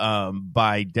weaponized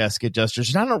by desk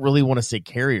adjusters. And I don't really want to say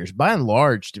carriers. By and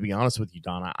large, to be honest with you,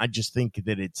 Donna, I just think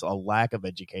that it's a lack of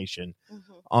education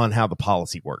on how the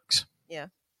policy works. Yeah.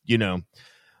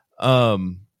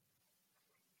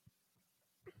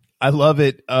 I love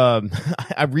it.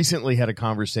 I recently had a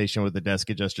conversation with a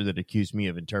desk adjuster that accused me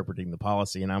of interpreting the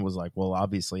policy. And I was like, well,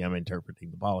 obviously I'm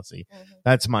interpreting the policy. Mm-hmm.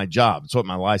 That's my job. It's what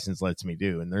my license lets me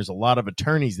do. And there's a lot of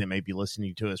attorneys that may be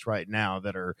listening to us right now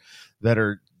that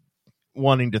are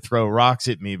wanting to throw rocks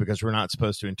at me because we're not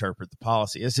supposed to interpret the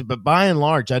policy. I said, but by and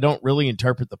large, I don't really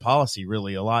interpret the policy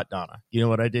really a lot, Donna. You know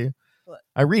what I do? What?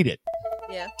 I read it.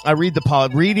 Yeah. I read the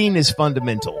policy. Reading is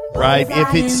fundamental, right?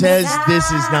 If it says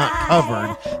this is not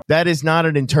covered, that is not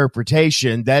an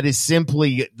interpretation. That is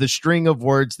simply the string of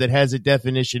words that has a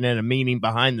definition and a meaning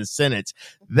behind the sentence.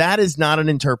 That is not an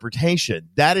interpretation.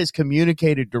 That is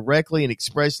communicated directly and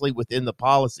expressly within the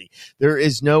policy. There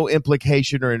is no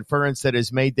implication or inference that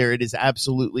is made there. It is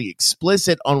absolutely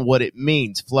explicit on what it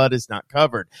means. Flood is not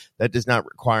covered. That does not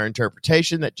require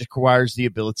interpretation. That just requires the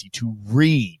ability to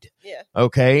read. Yeah.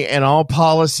 Okay. And all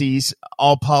policies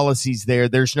there.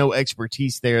 There's no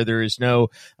expertise there. There is no,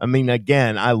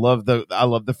 again, I love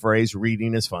the phrase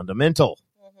reading is fundamental.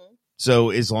 Mm-hmm. So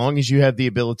as long as you have the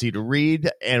ability to read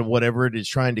and whatever it is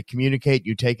trying to communicate,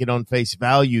 you take it on face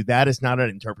value. That is not an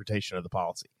interpretation of the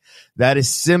policy. That is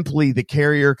simply the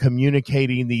carrier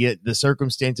communicating the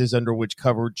circumstances under which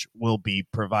coverage will be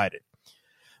provided.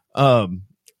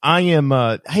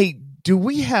 Hey, do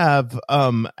we have,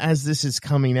 as this is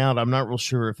coming out, I'm not real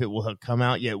sure if it will have come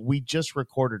out yet. We just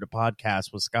recorded a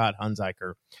podcast with Scott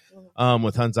Hunziker,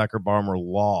 with Hunziker Barmer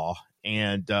Law.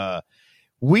 And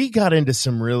we got into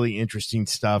some really interesting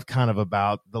stuff kind of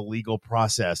about the legal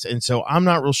process. And so I'm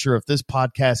not real sure if this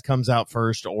podcast comes out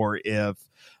first or if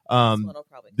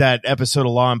that episode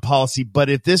of Law and Policy. But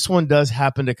if this one does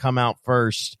happen to come out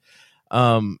first,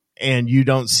 and you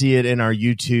don't see it in our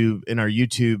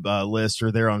YouTube list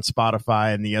or there on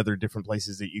Spotify and the other different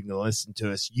places that you can listen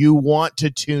to us, you want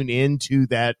to tune into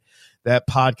that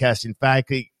podcast. In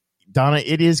fact, Donna,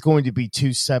 it is going to be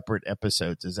 2 separate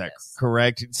episodes. Is that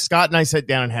correct? Scott and I sat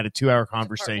down and had a 2-hour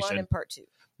conversation. Part 1 and part 2.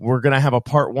 We're going to have a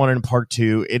part 1 and part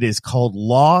 2. It is called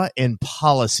Law and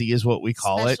Policy is what we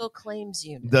call Special Claims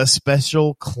Unit. The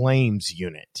Special Claims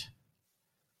Unit.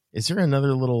 Is there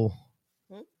another little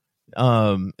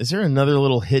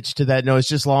hitch to that? No, it's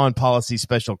just Law and Policy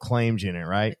Special Claims Unit,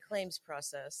 right? The claims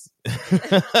process. Do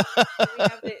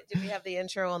we have the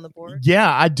intro on the board? Yeah,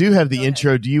 I do have the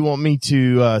intro. Do you want me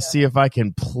to see if I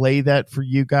can play that for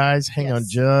you guys? Hang on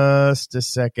just a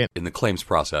second. In the claims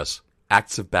process,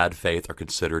 acts of bad faith are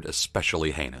considered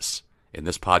especially heinous. In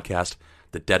this podcast,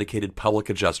 the dedicated public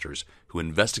adjusters who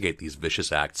investigate these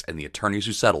vicious acts and the attorneys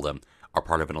who settle them are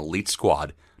part of an elite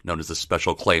squad known as the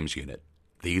Special Claims Unit.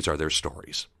 These are their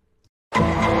stories.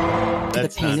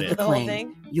 That's the pain of the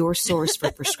claim, your source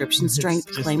for prescription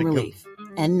strength claim relief.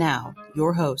 And now,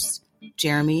 your hosts,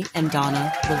 Jeremy and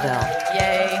Donna Lavelle.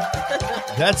 Yay.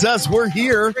 That's us. We're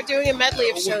here. We're doing a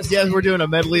medley of shows. Yes, we're doing a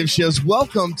medley of shows.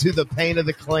 Welcome to the Pain of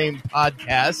the Claim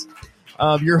podcast.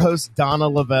 Your host, Donna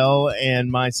Lavelle,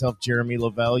 and myself, Jeremy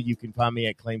Lavelle. You can find me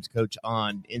at Claims Coach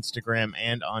on Instagram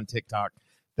and on TikTok.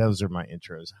 Those are my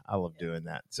intros. I love doing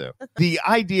that. So the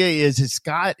idea is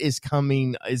Scott is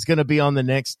going to be on the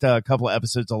next couple of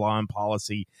episodes of Law and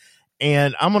Policy.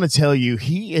 And I'm going to tell you,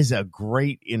 he is a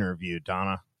great interview,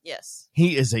 Donna. Yes.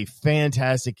 He is a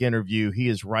fantastic interview. He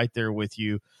is right there with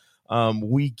you.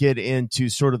 We get into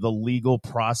sort of the legal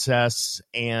process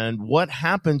and what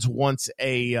happens once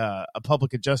a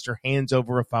public adjuster hands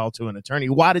over a file to an attorney.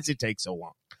 Why does it take so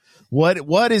long?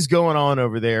 What is going on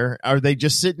over there? Are they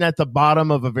just sitting at the bottom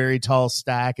of a very tall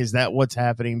stack? Is that what's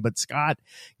happening? But Scott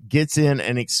gets in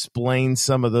and explains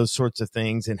some of those sorts of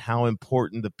things and how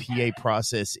important the PA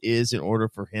process is in order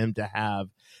for him to have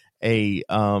a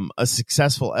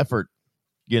successful effort,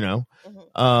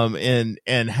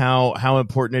 and how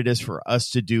important it is for us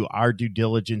to do our due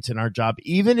diligence in our job.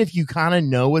 Even if you kind of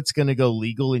know it's going to go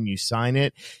legal and you sign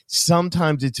it,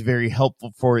 sometimes it's very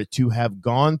helpful for it to have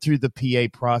gone through the PA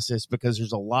process, because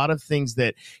there's a lot of things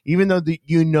that, even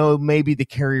though maybe the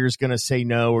carrier is going to say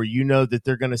no, or that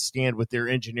they're going to stand with their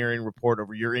engineering report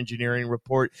over your engineering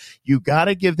report, you got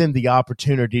to give them the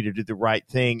opportunity to do the right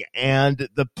thing. And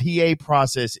the PA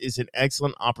process is an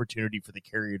excellent opportunity for the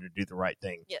carrier to do the right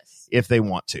thing. Yes. If they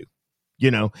want to,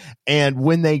 and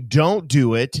when they don't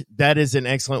do it, that is an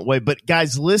excellent way. But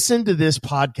guys, listen to this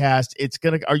podcast.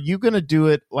 Are you going to do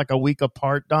it like a week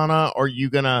apart, Donna? Or are you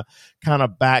going to kind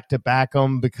of back to back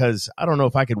them? Because I don't know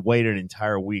if I could wait an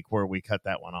entire week where we cut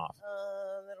that one off.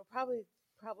 It'll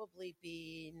probably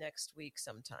be next week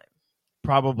sometime.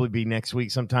 Probably be next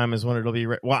week sometime is when it'll be.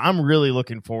 Well, I'm really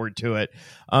looking forward to it.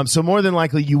 So more than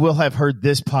likely you will have heard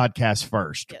this podcast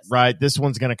first, yes. Right? This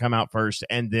one's going to come out first,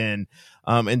 and then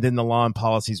the law and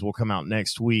policies will come out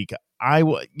next week. I'm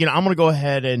going to go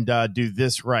ahead and do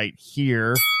this right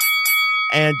here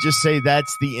and just say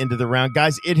that's the end of the round.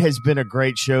 Guys, it has been a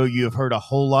great show. You have heard a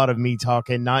whole lot of me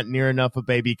talking, not near enough of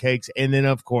Baby Cakes. And then,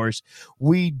 of course,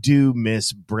 we do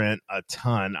miss Brent a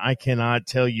ton. I cannot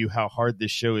tell you how hard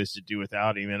this show is to do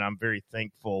without him, and I'm very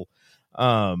thankful.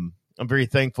 I'm very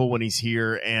thankful when he's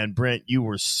here. And, Brent, you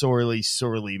were sorely,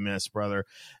 sorely missed, brother.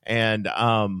 And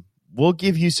we'll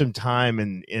give you some time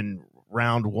in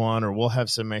round one, or we'll have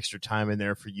some extra time in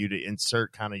there for you to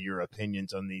insert kind of your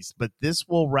opinions on these. But this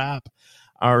will wrap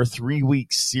our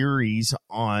 3-week series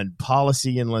on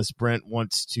policy, unless Brent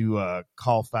wants to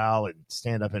call foul and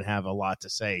stand up and have a lot to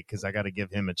say, because I got to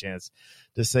give him a chance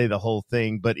to say the whole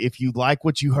thing. But if you like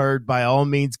what you heard, by all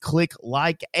means, click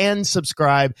like and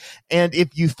subscribe. And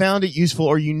if you found it useful,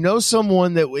 or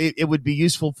someone that it would be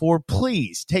useful for,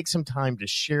 please take some time to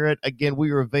share it. Again, we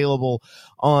are available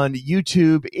on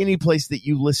YouTube, any place that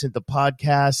you listen to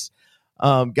podcasts.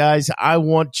 Guys, I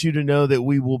want you to know that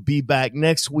we will be back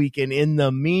next week. And in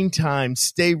the meantime,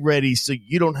 stay ready so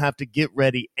you don't have to get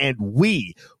ready. And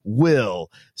we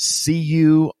will see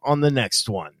you on the next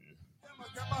one.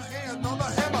 Got my hand on the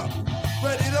hammer,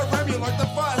 ready to ram you like the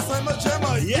fire slammer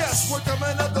jammer. Yes, we're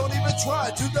coming up, don't even try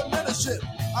to diminish it.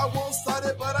 I won't start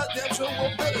it, but I damn sure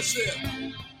will finish it.